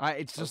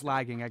 It's just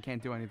lagging. I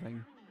can't do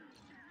anything.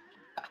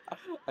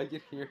 I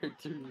can hear it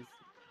too.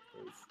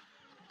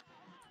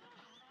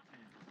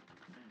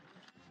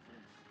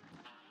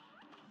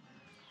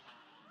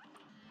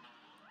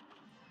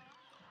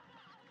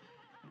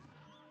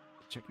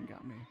 The chicken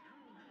got me.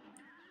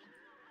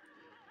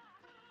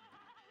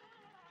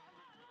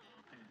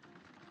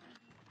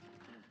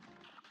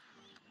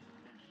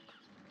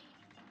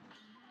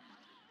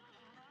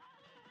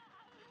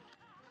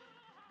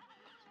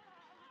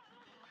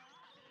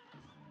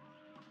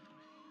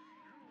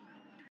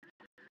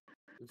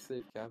 You're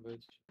safe,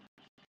 cabbage.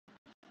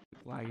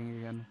 It's lagging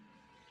again.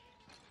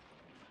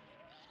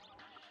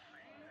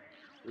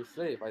 You're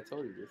safe. I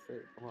told you. You're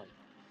safe. Come on.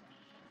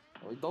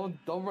 Oh,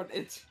 don't run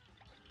it.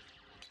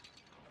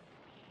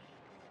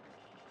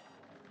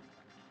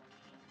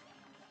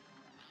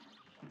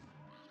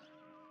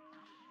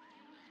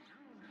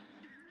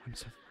 I'm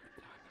so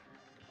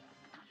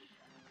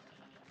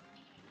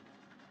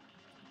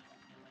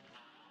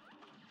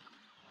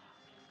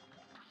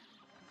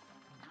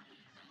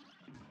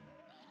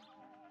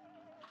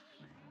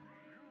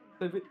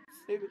Save it,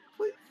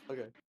 please.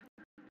 Okay.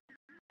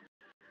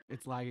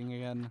 It's lagging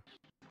again.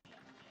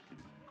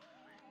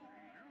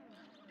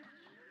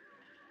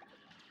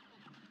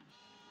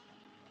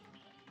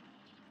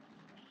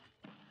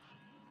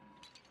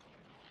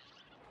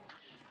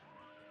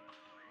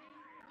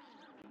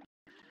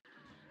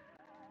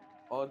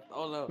 Oh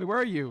no. Wait, where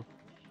are you?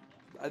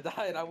 I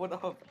died. I went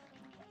up.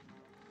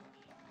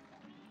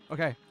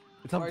 Okay.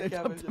 It's up, Alright, it's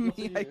Kevin, up to it's up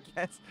me, to I you.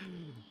 guess.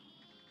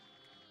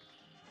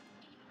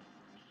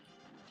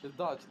 Just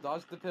dodge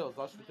the pills,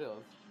 dodge the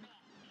pills.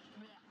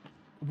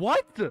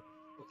 What? Okay,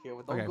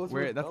 well, don't go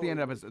towards that's the end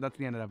of Melody. episode. That's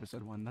the end of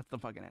episode 1. That's the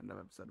fucking end of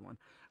episode 1.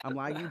 I'm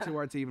lagging too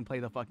hard to even play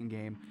the fucking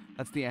game.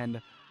 That's the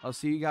end. I'll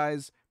see you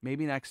guys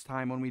maybe next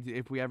time when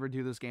if we ever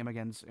do this game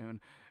again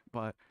soon.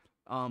 But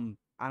I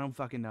don't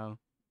fucking know.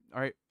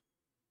 All right.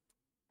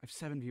 I have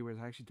 7 viewers.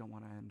 I actually don't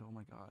want to end. Oh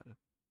my god.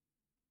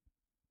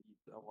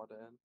 I want to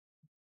end.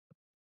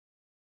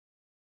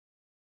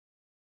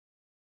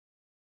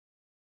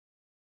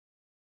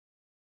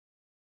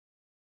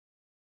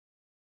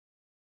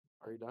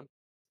 Are you done?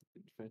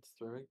 Did you finish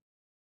streaming?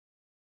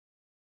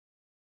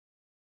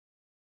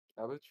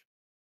 Cabbage?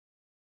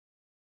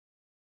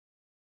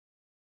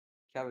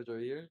 Cabbage, are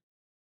you here?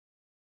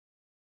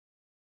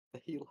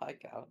 Did he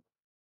like out?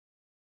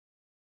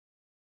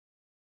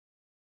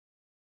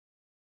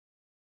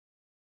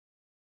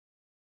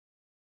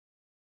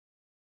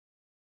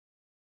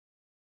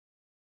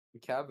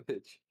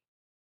 Cabbage.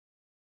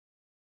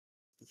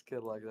 This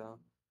kid like that.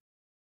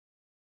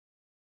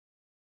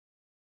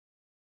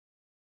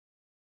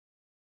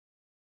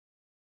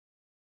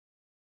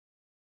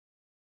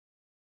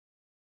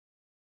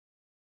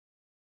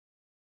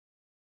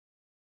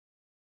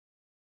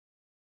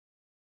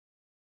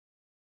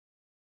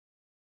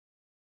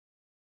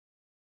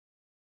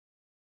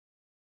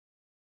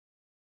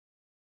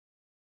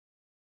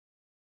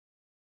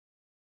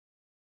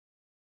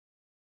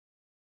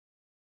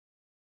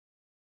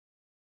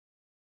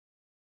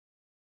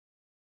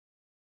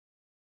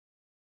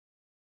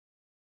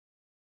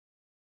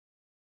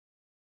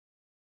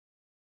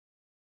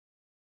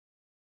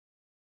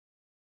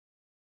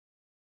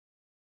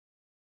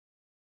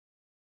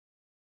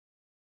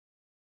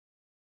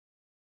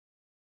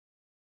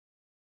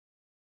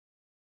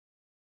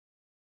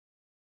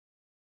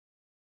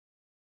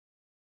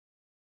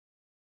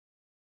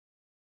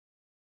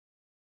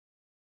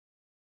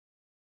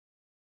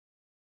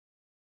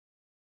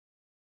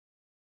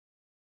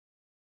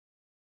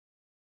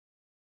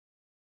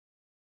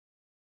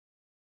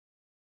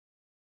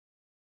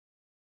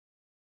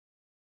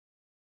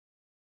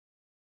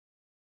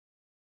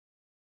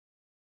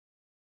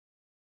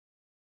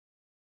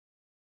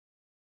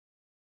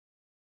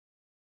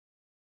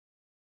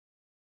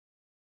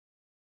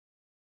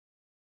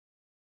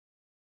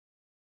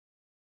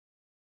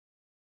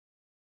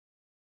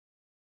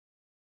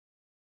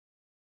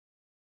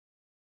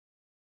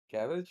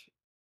 Cabbage?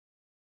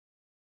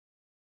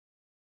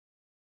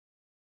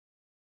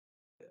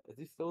 Is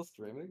he still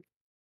streaming?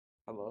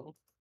 Hello?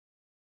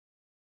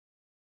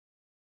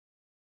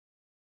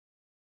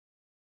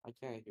 I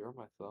can't hear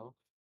myself.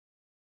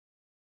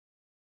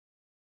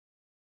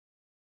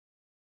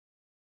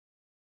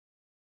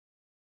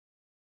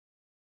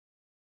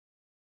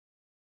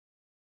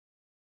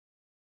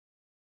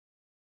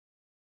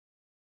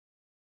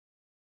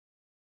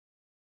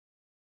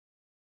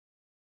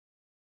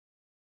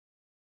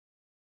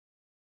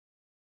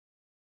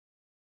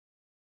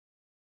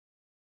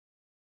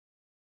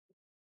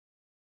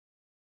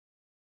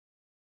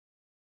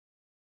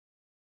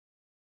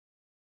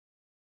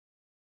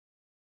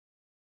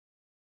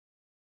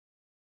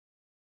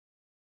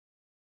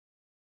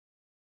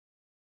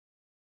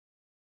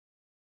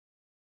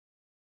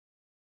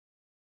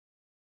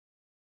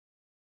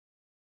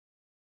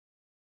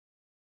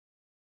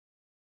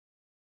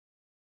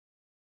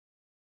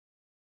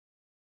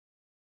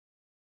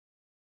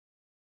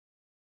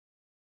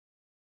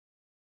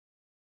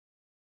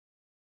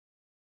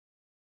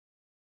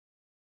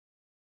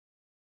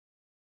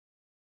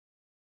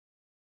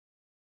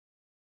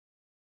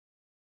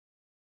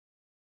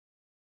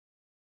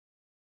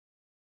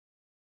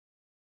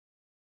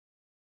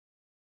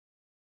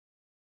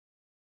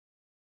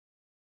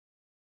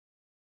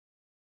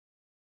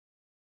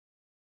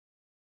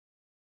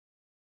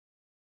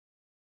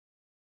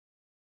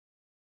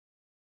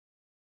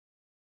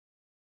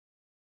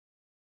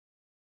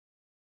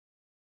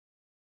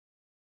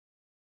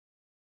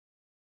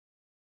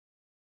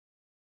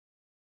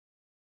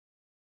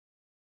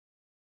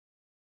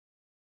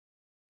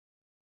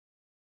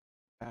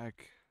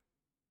 Back.